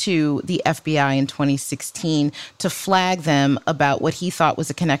went to the FBI in 2016 to flag them about what he thought was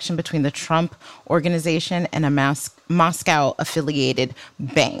a connection between the Trump organization and a Moscow-affiliated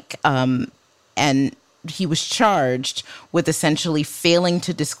bank. And he was charged with essentially failing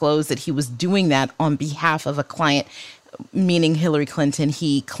to disclose that he was doing that on behalf of a client, meaning Hillary Clinton.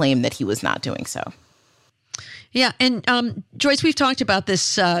 He claimed that he was not doing so. Yeah, and Joyce, we've talked about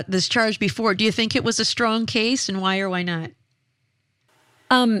this charge before. Do you think it was a strong case, and why or why not?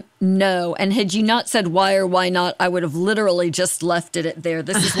 No. And had you not said why or why not, I would have literally just left it at there.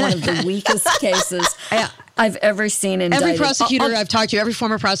 This is one of the weakest cases I've ever seen indicted. Every prosecutor I've talked to, every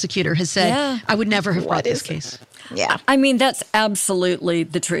former prosecutor has said, I would never have brought this case. Yeah. I mean, that's absolutely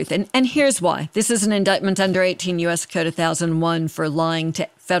the truth. And here's why. This is an indictment under 18 U.S. Code 1001 for lying to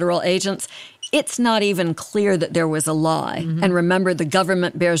federal agents. It's not even clear that there was a lie. Mm-hmm. And remember, the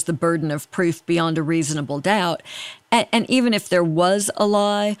government bears the burden of proof beyond a reasonable doubt. And even if there was a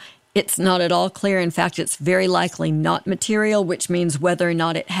lie, it's not at all clear. In fact, it's very likely not material, which means whether or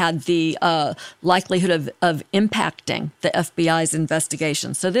not it had the likelihood of impacting the FBI's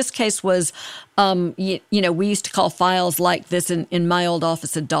investigation. So this case was, we used to call files like this in my old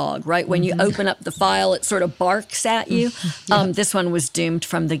office a dog, right? When you open up the file, it sort of barks at you. This one was doomed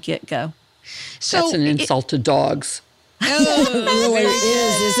from the get-go. So that's an insult to dogs. It really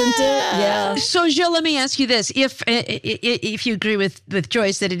is, isn't it? Yeah. So, Jill, let me ask you this. If you agree with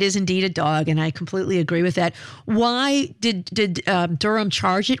Joyce that it is indeed a dog, and I completely agree with that, why did Durham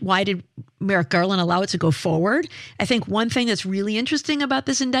charge it? Why did Merrick Garland allow it to go forward. I think one thing that's really interesting about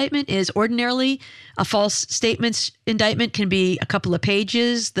this indictment is ordinarily a false statements indictment can be a couple of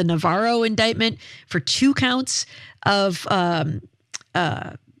pages. The Navarro indictment for 2 counts of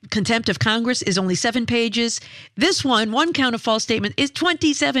contempt of Congress is only 7 pages. This one count of false statement, is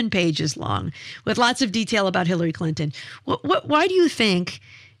 27 pages long with lots of detail about Hillary Clinton. Why do you think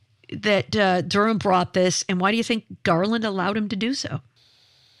that Durham brought this, and why do you think Garland allowed him to do so?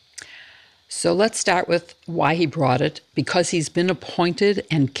 So let's start with why he brought it. Because he's been appointed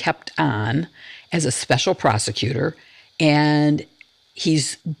and kept on as a special prosecutor, and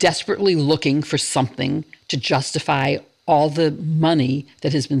he's desperately looking for something to justify all the money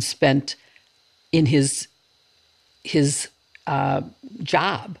that has been spent in his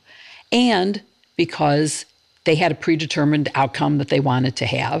job, and because they had a predetermined outcome that they wanted to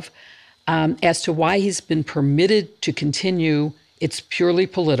have. As to why he's been permitted to continue, it's purely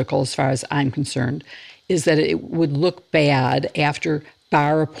political as far as I'm concerned, is that it would look bad after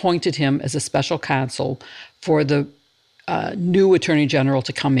Barr appointed him as a special counsel for the new attorney general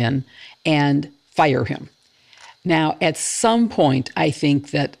to come in and fire him. Now, at some point, I think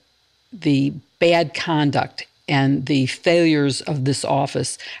that the bad conduct and the failures of this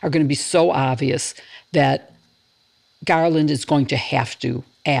office are going to be so obvious that Garland is going to have to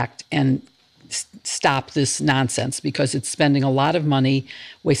act and stop this nonsense, because it's spending a lot of money,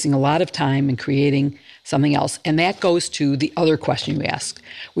 wasting a lot of time, and creating something else. And that goes to the other question you asked,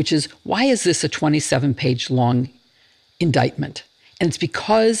 which is, why is this a 27-page long indictment? And it's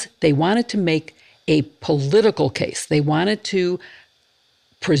because they wanted to make a political case. They wanted to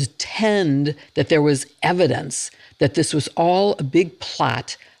pretend that there was evidence that this was all a big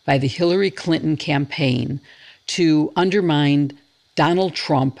plot by the Hillary Clinton campaign to undermine Donald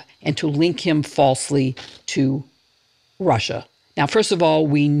Trump and to link him falsely to Russia. Now, first of all,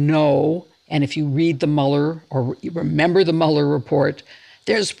 we know, and if you read the Mueller or you remember the Mueller report,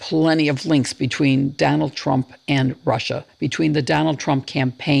 there's plenty of links between Donald Trump and Russia, between the Donald Trump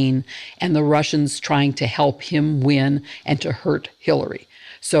campaign and the Russians trying to help him win and to hurt Hillary.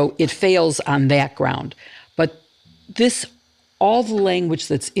 So it fails on that ground. But this, all the language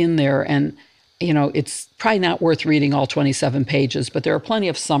that's in there, and it's probably not worth reading all 27 pages, but there are plenty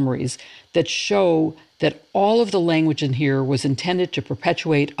of summaries that show that all of the language in here was intended to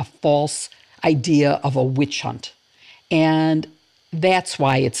perpetuate a false idea of a witch hunt. And that's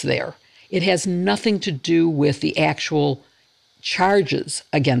why it's there. It has nothing to do with the actual charges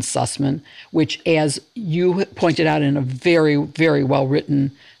against Sussman, which, as you pointed out in a very, very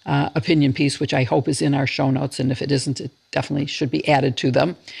well-written opinion piece, which I hope is in our show notes, and if it isn't, it definitely should be added to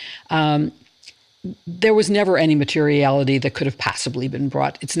them. There was never any materiality that could have possibly been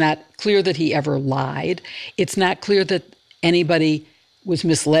brought. It's not clear that he ever lied. It's not clear that anybody was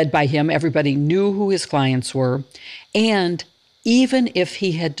misled by him. Everybody knew who his clients were. And even if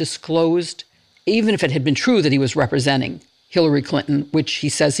he had disclosed, even if it had been true that he was representing Hillary Clinton, which he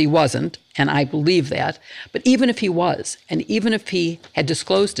says he wasn't, and I believe that, but even if he was, and even if he had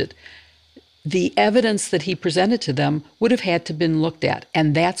disclosed it, the evidence that he presented to them would have had to been looked at.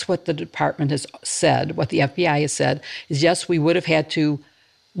 And that's what the department has said, what the FBI has said, is yes, we would have had to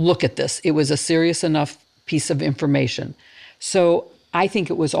look at this. It was a serious enough piece of information. So I think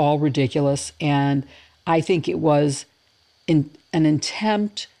it was all ridiculous, and I think it was an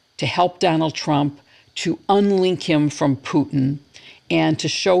attempt to help Donald Trump, to unlink him from Putin, and to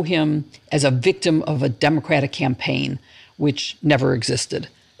show him as a victim of a Democratic campaign, which never existed.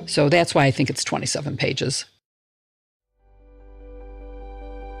 So that's why I think it's 27 pages.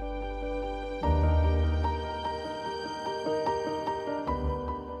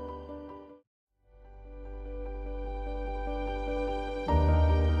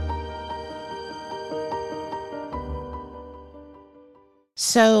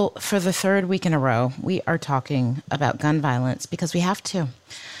 So for the third week in a row, we are talking about gun violence because we have to.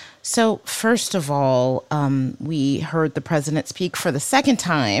 So first of all, we heard the president speak for the second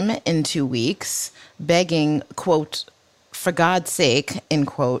time in 2 weeks, begging, quote, for God's sake, end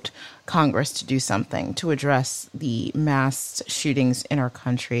quote, Congress to do something to address the mass shootings in our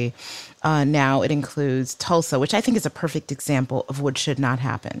country. Now it includes Tulsa, which I think is a perfect example of what should not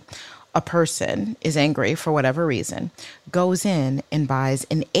happen. A person is angry for whatever reason, goes in and buys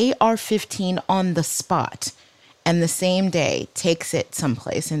an AR-15 on the spot, and the same day takes it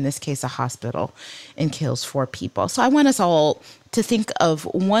someplace, in this case a hospital, and kills 4 people. So I want us all to think of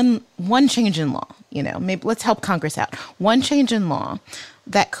one change in law. Maybe let's help Congress out. One change in law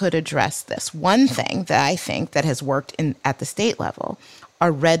that could address this. One thing that I think that has worked at the state level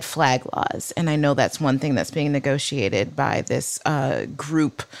are red flag laws. And I know that's one thing that's being negotiated by this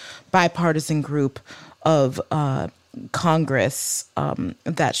bipartisan group of Congress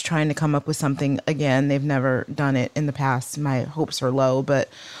that's trying to come up with something. Again, they've never done it in the past. My hopes are low, but,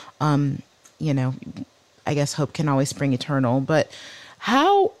 I guess hope can always spring eternal. But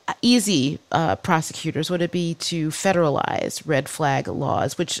how easy, prosecutors, would it be to federalize red flag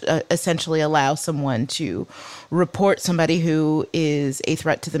laws, which essentially allow someone to report somebody who is a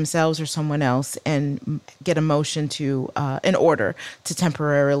threat to themselves or someone else and get a motion to, an order to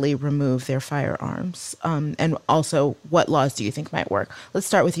temporarily remove their firearms? And also, what laws do you think might work? Let's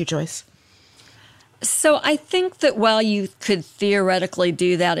start with you, Joyce. So I think that while you could theoretically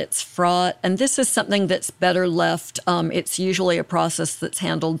do that, it's fraught. And this is something that's better left. It's usually a process that's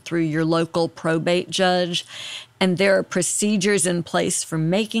handled through your local probate judge. And there are procedures in place for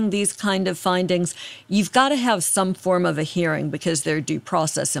making these kind of findings. You've got to have some form of a hearing because there are due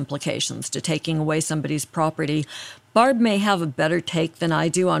process implications to taking away somebody's property. Barb may have a better take than I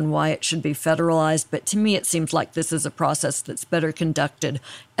do on why it should be federalized, but to me it seems like this is a process that's better conducted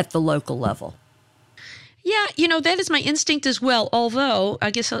at the local level. Yeah, that is my instinct as well. Although,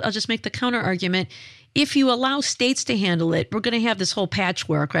 I guess I'll just make the counter argument. If you allow states to handle it, we're going to have this whole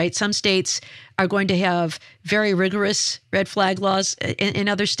patchwork, right? Some states are going to have very rigorous red flag laws. In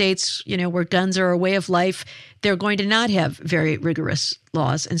other states, where guns are a way of life, they're going to not have very rigorous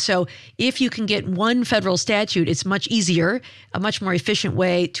laws. And so if you can get one federal statute, it's much easier, a much more efficient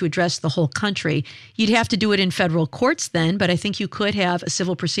way to address the whole country. You'd have to do it in federal courts then, but I think you could have a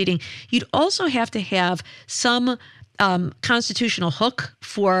civil proceeding. You'd also have to have some constitutional hook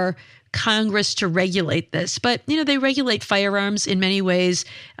for Congress to regulate this. But, they regulate firearms in many ways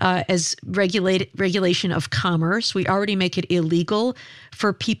as regulation of commerce. We already make it illegal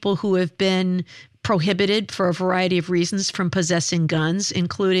for people who have been prohibited for a variety of reasons from possessing guns,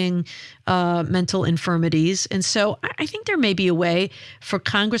 including mental infirmities. And so I think there may be a way for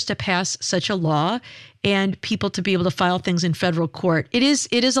Congress to pass such a law and people to be able to file things in federal court. It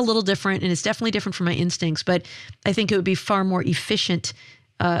is a little different, and it's definitely different from my instincts, but I think it would be far more efficient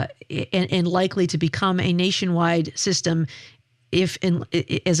and likely to become a nationwide system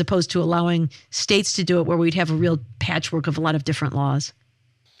as opposed to allowing states to do it, where we'd have a real patchwork of a lot of different laws.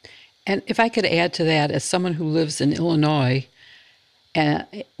 And if I could add to that, as someone who lives in Illinois,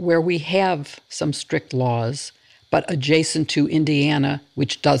 where we have some strict laws, but adjacent to Indiana,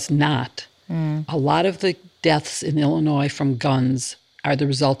 which does not, a lot of the deaths in Illinois from guns are the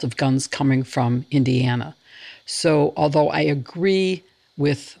result of guns coming from Indiana. So although I agree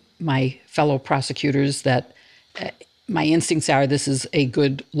with my fellow prosecutors that my instincts are this is a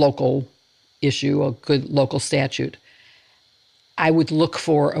good local issue, a good local statute, I would look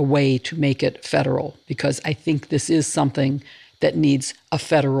for a way to make it federal, because I think this is something that needs a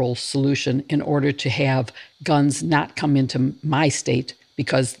federal solution in order to have guns not come into my state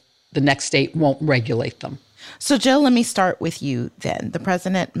because the next state won't regulate them. So, Jill, let me start with you then. The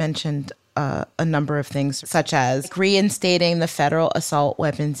president mentioned a number of things, such as reinstating the federal assault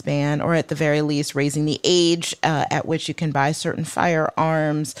weapons ban, or at the very least raising the age at which you can buy certain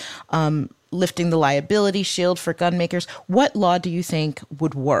firearms, lifting the liability shield for gun makers. What law do you think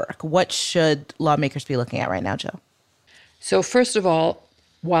would work? What should lawmakers be looking at right now, Jill? So first of all,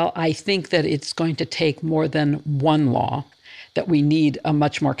 while I think that it's going to take more than one law, that we need a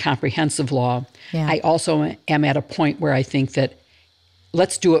much more comprehensive law, I also am at a point where I think that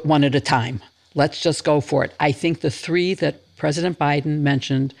let's do it one at a time. Let's just go for it. I think the three that President Biden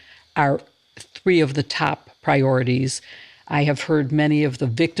mentioned are three of the top priorities. I have heard many of the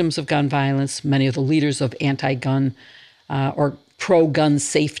victims of gun violence, many of the leaders of anti-gun or pro-gun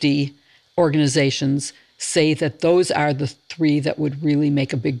safety organizations say that those are the three that would really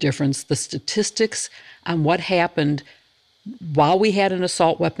make a big difference. The statistics on what happened while we had an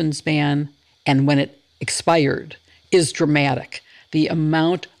assault weapons ban and when it expired is dramatic. The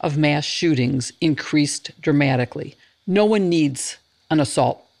amount of mass shootings increased dramatically. No one needs an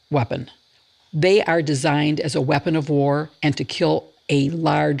assault weapon. They are designed as a weapon of war and to kill a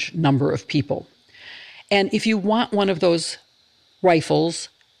large number of people. And if you want one of those rifles,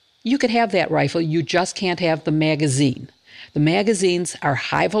 you could have that rifle. You just can't have the magazine. The magazines are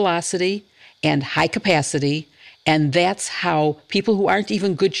high velocity and high capacity, and that's how people who aren't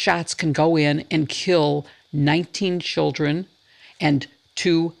even good shots can go in and kill 19 children and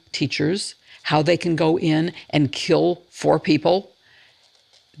 2 teachers, how they can go in and kill 4 people.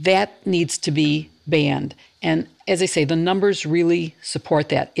 That needs to be banned. And as I say, the numbers really support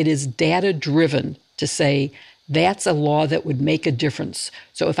that. It is data-driven to say that's a law that would make a difference.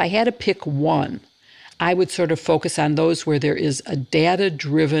 So if I had to pick one, I would sort of focus on those where there is a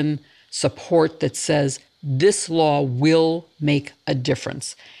data-driven support that says this law will make a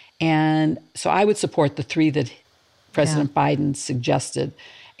difference. And so I would support the 3 that President Biden suggested,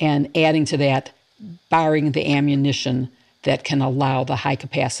 and adding to that, barring the ammunition that can allow the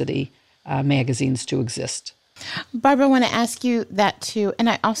high-capacity magazines to exist. Barbara, I want to ask you that too. And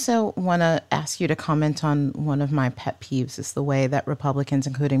I also want to ask you to comment on one of my pet peeves is the way that Republicans,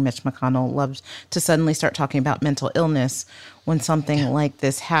 including Mitch McConnell, love to suddenly start talking about mental illness when something like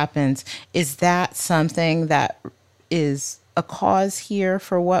this happens. Is that something that is a cause here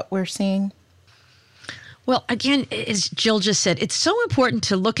for what we're seeing? Well, again, as Jill just said, it's so important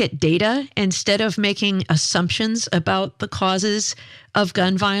to look at data instead of making assumptions about the causes of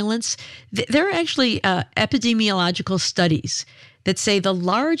gun violence. There are actually epidemiological studies that say the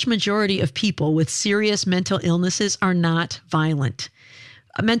large majority of people with serious mental illnesses are not violent.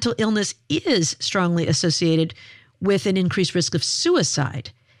 A mental illness is strongly associated with an increased risk of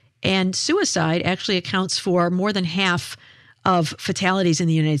suicide. And suicide actually accounts for more than half of fatalities in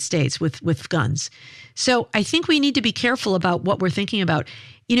the United States with guns. So I think we need to be careful about what we're thinking about.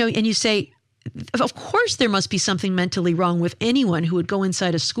 And you say, of course there must be something mentally wrong with anyone who would go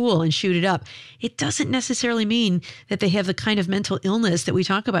inside a school and shoot it up. It doesn't necessarily mean that they have the kind of mental illness that we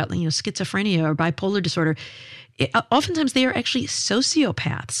talk about, schizophrenia or bipolar disorder. Oftentimes they are actually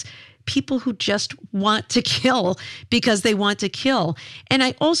sociopaths. People who just want to kill because they want to kill. And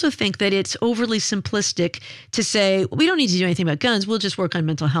I also think that it's overly simplistic to say, we don't need to do anything about guns, we'll just work on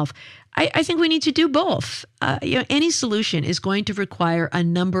mental health. I think we need to do both. Any solution is going to require a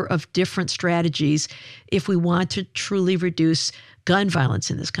number of different strategies if we want to truly reduce gun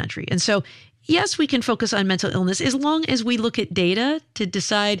violence in this country. And so, yes, we can focus on mental illness as long as we look at data to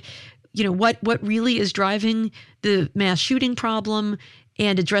decide, what really is driving the mass shooting problem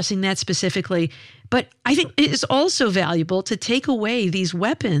and addressing that specifically. But I think it is also valuable to take away these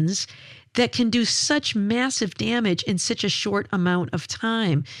weapons that can do such massive damage in such a short amount of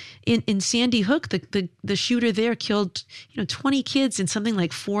time. In Sandy Hook, the shooter there killed 20 kids in something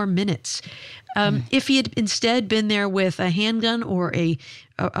like 4 minutes. If he had instead been there with a handgun or a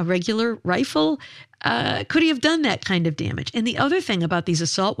regular rifle, could he have done that kind of damage? And the other thing about these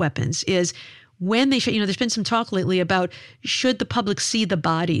assault weapons is when they should, there's been some talk lately about should the public see the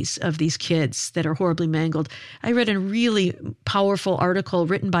bodies of these kids that are horribly mangled. I read a really powerful article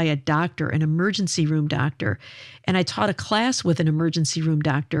written by a doctor, an emergency room doctor, and I taught a class with an emergency room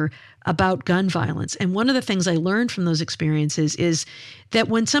doctor about gun violence. And one of the things I learned from those experiences is that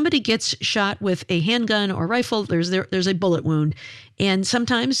when somebody gets shot with a handgun or rifle, there's a bullet wound, and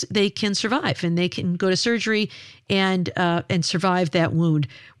sometimes they can survive and they can go to surgery and survive that wound.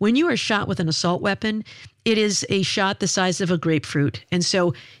 When you are shot with an assault weapon, it is a shot the size of a grapefruit, and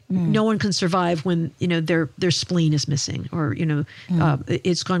so no one can survive when their spleen is missing, or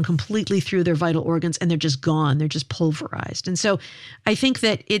it's gone completely through their vital organs and they're just gone. They're just pulverized. And so, I think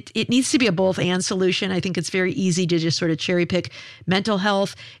that it needs to be a both and solution. I think it's very easy to just sort of cherry pick mental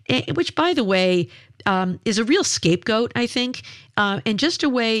health, which, by the way, is a real scapegoat, I think, and just a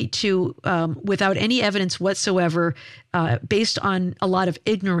way to, without any evidence whatsoever, based on a lot of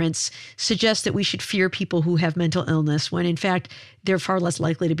ignorance, suggest that we should fear people who have mental illness when, in fact, they're far less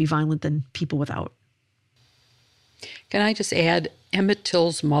likely to be violent than people without. Can I just add, Emmett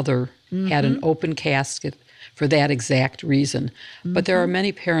Till's mother had an open casket for that exact reason. But there are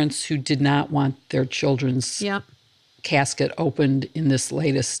many parents who did not want their children's casket opened in this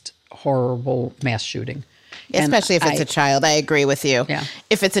latest horrible mass shooting. Especially if it's a child. I agree with you. Yeah.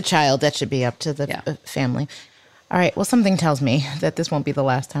 If it's a child, that should be up to the family. All right. Well, something tells me that this won't be the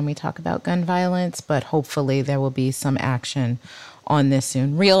last time we talk about gun violence, but hopefully there will be some action on this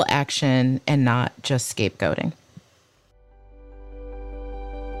soon. Real action and not just scapegoating.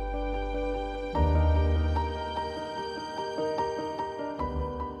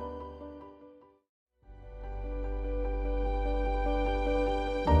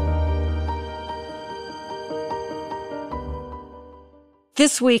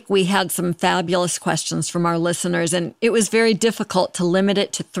 This week, we had some fabulous questions from our listeners, and it was very difficult to limit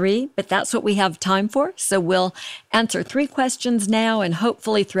it to 3, but that's what we have time for. So we'll answer 3 questions now, and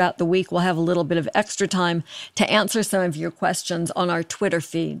hopefully throughout the week, we'll have a little bit of extra time to answer some of your questions on our Twitter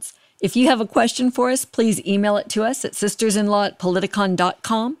feeds. If you have a question for us, please email it to us at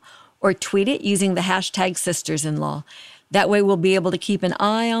sistersinlaw@politicon.com or tweet it using the hashtag sistersinlaw. That way we'll be able to keep an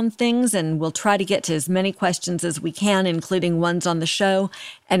eye on things, and we'll try to get to as many questions as we can, including ones on the show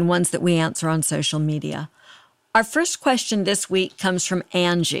and ones that we answer on social media. Our first question this week comes from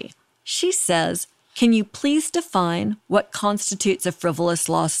Angie. She says, can you please define what constitutes a frivolous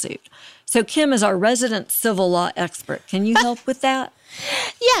lawsuit? So Kim is our resident civil law expert. Can you help with that?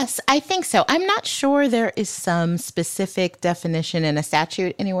 Yes, I think so. I'm not sure there is some specific definition in a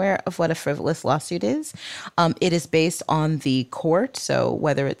statute anywhere of what a frivolous lawsuit is. It is based on the court, so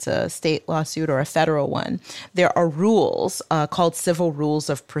whether it's a state lawsuit or a federal one, there are rules called civil rules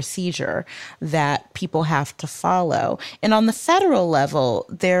of procedure that people have to follow. And on the federal level,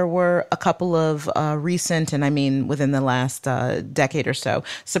 there were a couple of recent, and I mean within the last decade or so,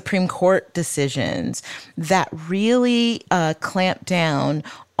 Supreme Court decisions that really clamped down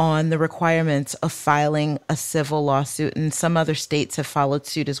on the requirements of filing a civil lawsuit, and some other states have followed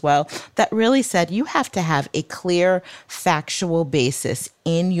suit as well, that really said you have to have a clear factual basis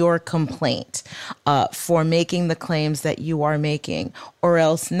in your complaint for making the claims that you are making, or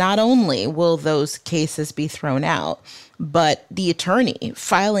else not only will those cases be thrown out, but the attorney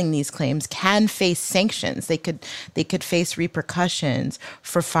filing these claims can face sanctions. They could face repercussions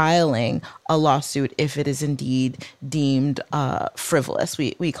for filing a lawsuit if it is indeed deemed frivolous.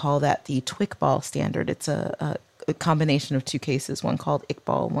 We call that the Twickball standard. It's a combination of two cases, one called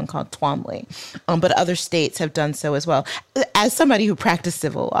Iqbal, one called Twombly. But other states have done so as well. As somebody who practiced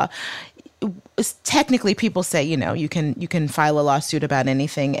civil law, technically people say, you can file a lawsuit about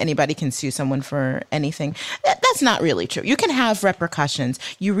anything. Anybody can sue someone for anything. That's not really true. You can have repercussions.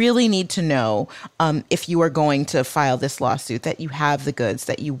 You really need to know if you are going to file this lawsuit that you have the goods,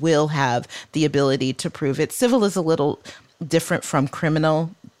 that you will have the ability to prove it. Civil is a little different from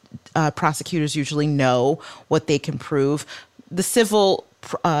criminal. Prosecutors usually know what they can prove. The civil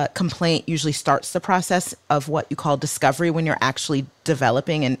complaint usually starts the process of what you call discovery, when you're actually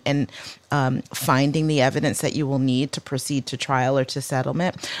developing and finding the evidence that you will need to proceed to trial or to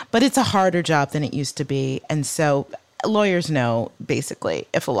settlement. But it's a harder job than it used to be. And so lawyers know basically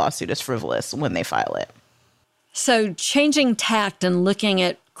if a lawsuit is frivolous when they file it. So changing tact and looking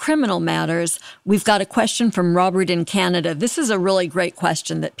at criminal matters, we've got a question from Robert in Canada. This is a really great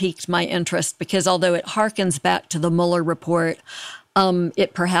question that piqued my interest because although it harkens back to the Mueller report,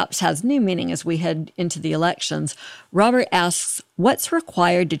 it perhaps has new meaning as we head into the elections. Robert asks, what's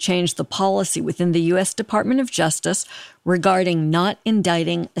required to change the policy within the U.S. Department of Justice regarding not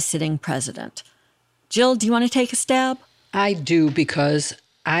indicting a sitting president? Jill, do you want to take a stab? I do, because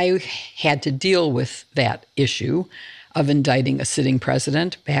I had to deal with that issue of indicting a sitting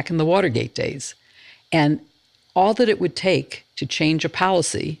president back in the Watergate days. And all that it would take to change a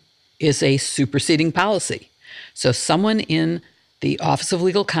policy is a superseding policy. So someone in the Office of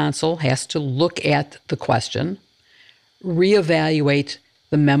Legal Counsel has to look at the question, reevaluate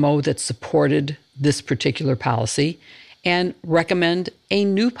the memo that supported this particular policy, and recommend a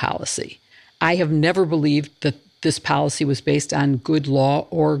new policy. I have never believed that this policy was based on good law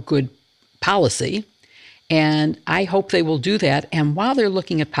or good policy, and I hope they will do that. And while they're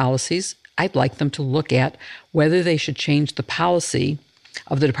looking at policies, I'd like them to look at whether they should change the policy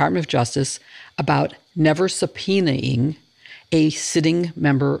of the Department of Justice about never subpoenaing a sitting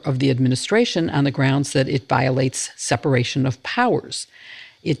member of the administration on the grounds that it violates separation of powers.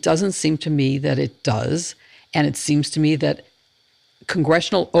 It doesn't seem to me that it does, and it seems to me that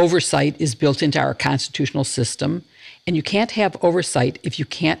congressional oversight is built into our constitutional system, and you can't have oversight if you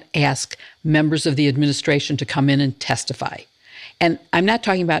can't ask members of the administration to come in and testify. And I'm not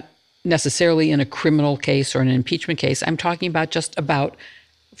talking about necessarily in a criminal case or an impeachment case. I'm talking about just about,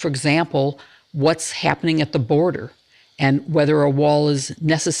 for example, what's happening at the border and whether a wall is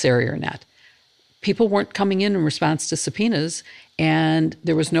necessary or not. People weren't coming in response to subpoenas, and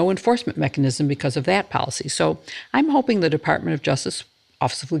there was no enforcement mechanism because of that policy. So I'm hoping the Department of Justice,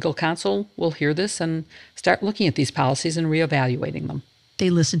 Office of Legal Counsel, will hear this and start looking at these policies and reevaluating them. They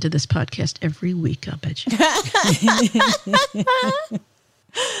listen to this podcast every week, I bet you.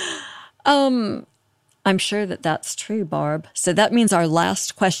 I'm sure that that's true, Barb. So that means our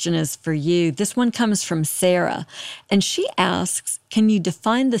last question is for you. This one comes from Sarah, and she asks, can you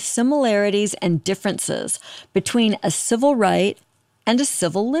define the similarities and differences between a civil right and a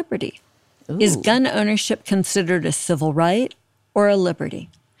civil liberty? Ooh. Is gun ownership considered a civil right or a liberty?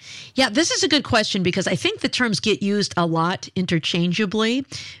 Yeah, this is a good question because I think the terms get used a lot interchangeably.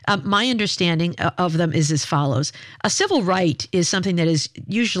 My understanding of them is as follows. A civil right is something that is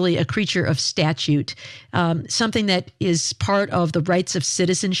usually a creature of statute, something that is part of the rights of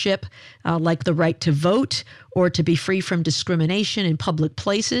citizenship, like the right to vote or to be free from discrimination in public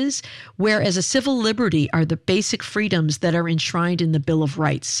places, whereas a civil liberty are the basic freedoms that are enshrined in the Bill of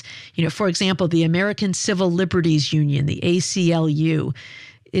Rights. For example, the American Civil Liberties Union, the ACLU,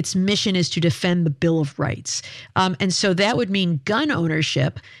 its mission is to defend the Bill of Rights. And so that would mean gun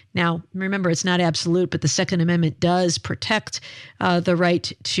ownership. Now, remember, it's not absolute, but the Second Amendment does protect the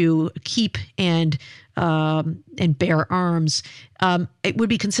right to keep and bear arms. It would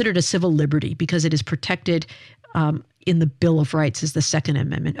be considered a civil liberty because it is protected in the Bill of Rights as the Second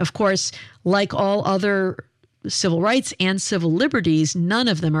Amendment. Of course, like all other civil rights and civil liberties, none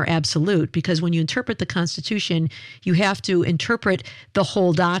of them are absolute, because when you interpret the Constitution, you have to interpret the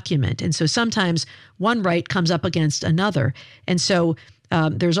whole document. And so sometimes one right comes up against another. And so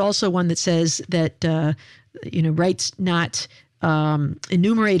there's also one that says that, rights not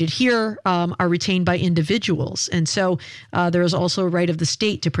enumerated here are retained by individuals. And so there is also a right of the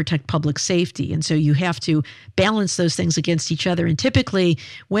state to protect public safety. And so you have to balance those things against each other. And typically,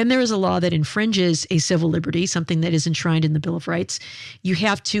 when there is a law that infringes a civil liberty, something that is enshrined in the Bill of Rights, you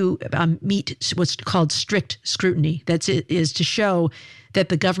have to meet what's called strict scrutiny. That is to show that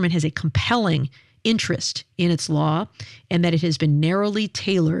the government has a compelling interest in its law and that it has been narrowly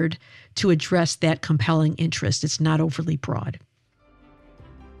tailored to address that compelling interest. It's not overly broad.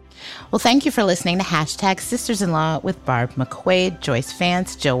 Well, thank you for listening to Hashtag Sisters-in-Law with Barb McQuaid, Joyce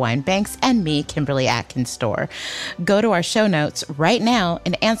Vance, Jill Wine-Banks, and me, Kimberly Atkins-Storr. Go to our show notes right now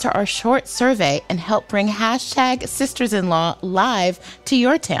and answer our short survey and help bring Hashtag Sisters-in-Law live to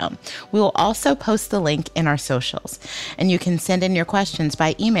your town. We will also post the link in our socials. And you can send in your questions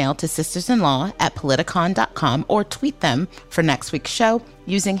by email to sistersinlaw@politicon.com or tweet them for next week's show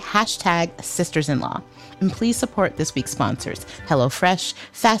using Hashtag Sisters-in-Law. And please support this week's sponsors: HelloFresh,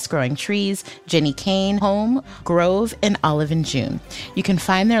 Fast Growing Trees, Jenny Kane Home, Grove, and Olive and June. You can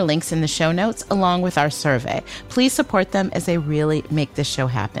find their links in the show notes along with our survey. Please support them as they really make this show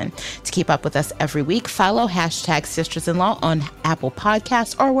happen. To keep up with us every week, follow Hashtag Sisters-in-Law on Apple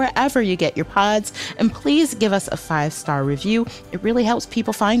Podcasts or wherever you get your pods. And please give us a 5-star review. It really helps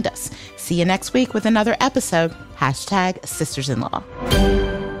people find us. See you next week with another episode. Hashtag Sisters-in-Law.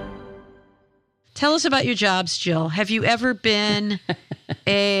 Tell us about your jobs, Jill. Have you ever been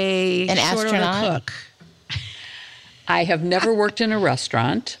an astronaut? Cook? I have never worked in a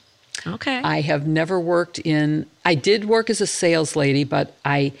restaurant. Okay. I have never worked I did work as a sales lady, but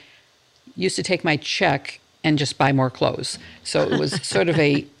I used to take my check and just buy more clothes. So it was sort of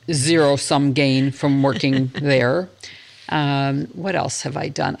a zero-sum gain from working there. What else have I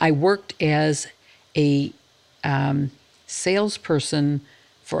done? I worked as a salesperson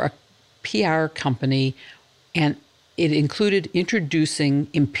for a PR company, and it included introducing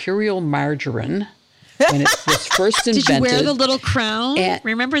Imperial margarine when it was first invented. Did you wear the little crown?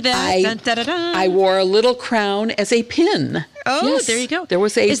 Remember that? I wore a little crown as a pin. Oh, yes. There you go. There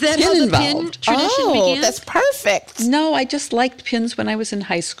was a Is that pin how the involved. Pin tradition began? That's perfect. No, I just liked pins when I was in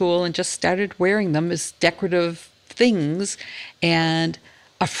high school and just started wearing them as decorative things. And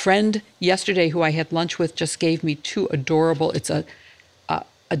a friend yesterday who I had lunch with just gave me two adorable, it's a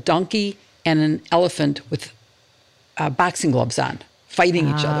donkey and an elephant with boxing gloves on, fighting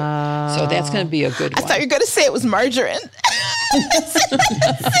each other. So that's going to be a good one. I thought you were going to say it was margarine.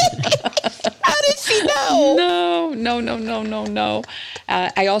 How did she know? No.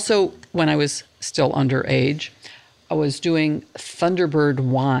 I also, when I was still underage, I was doing Thunderbird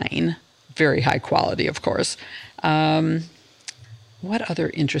wine, very high quality, of course. What other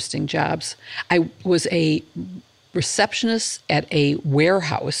interesting jobs? I was a receptionist at a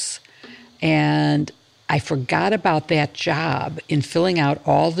warehouse, and I forgot about that job in filling out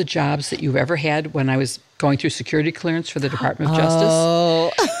all the jobs that you've ever had when I was going through security clearance for the Department of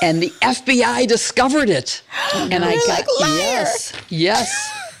Justice. And the FBI discovered it. And I got, yes.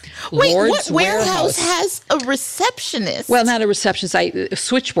 Wait, Lord's what warehouse has a receptionist? Well, not a receptionist, a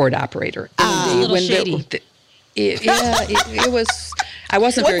switchbard operator. A little shady. It was, I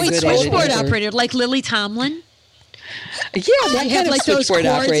wasn't very good at it. Switchboard operator, like Lily Tomlin? Yeah, that kind of like those switchboard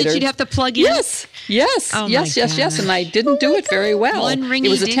cords operator that you'd have to plug in? Yes. Oh Yes. And I didn't do it very well. One ringy it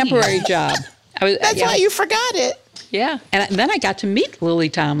was a dingy. temporary job. That's why you forgot it. Yeah. And then I got to meet Lily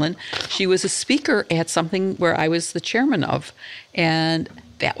Tomlin. She was a speaker at something where I was the chairman of. And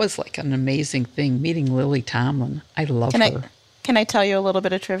that was like an amazing thing, meeting Lily Tomlin. I love her. Can I tell you a little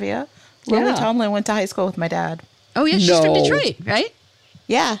bit of trivia? Lily Tomlin went to high school with my dad. Oh, yeah. She's from Detroit, right?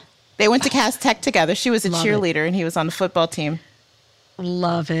 Yeah. They went to Cass Tech together. She was a cheerleader, and he was on the football team.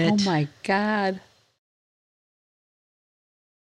 Love it. Oh, my God.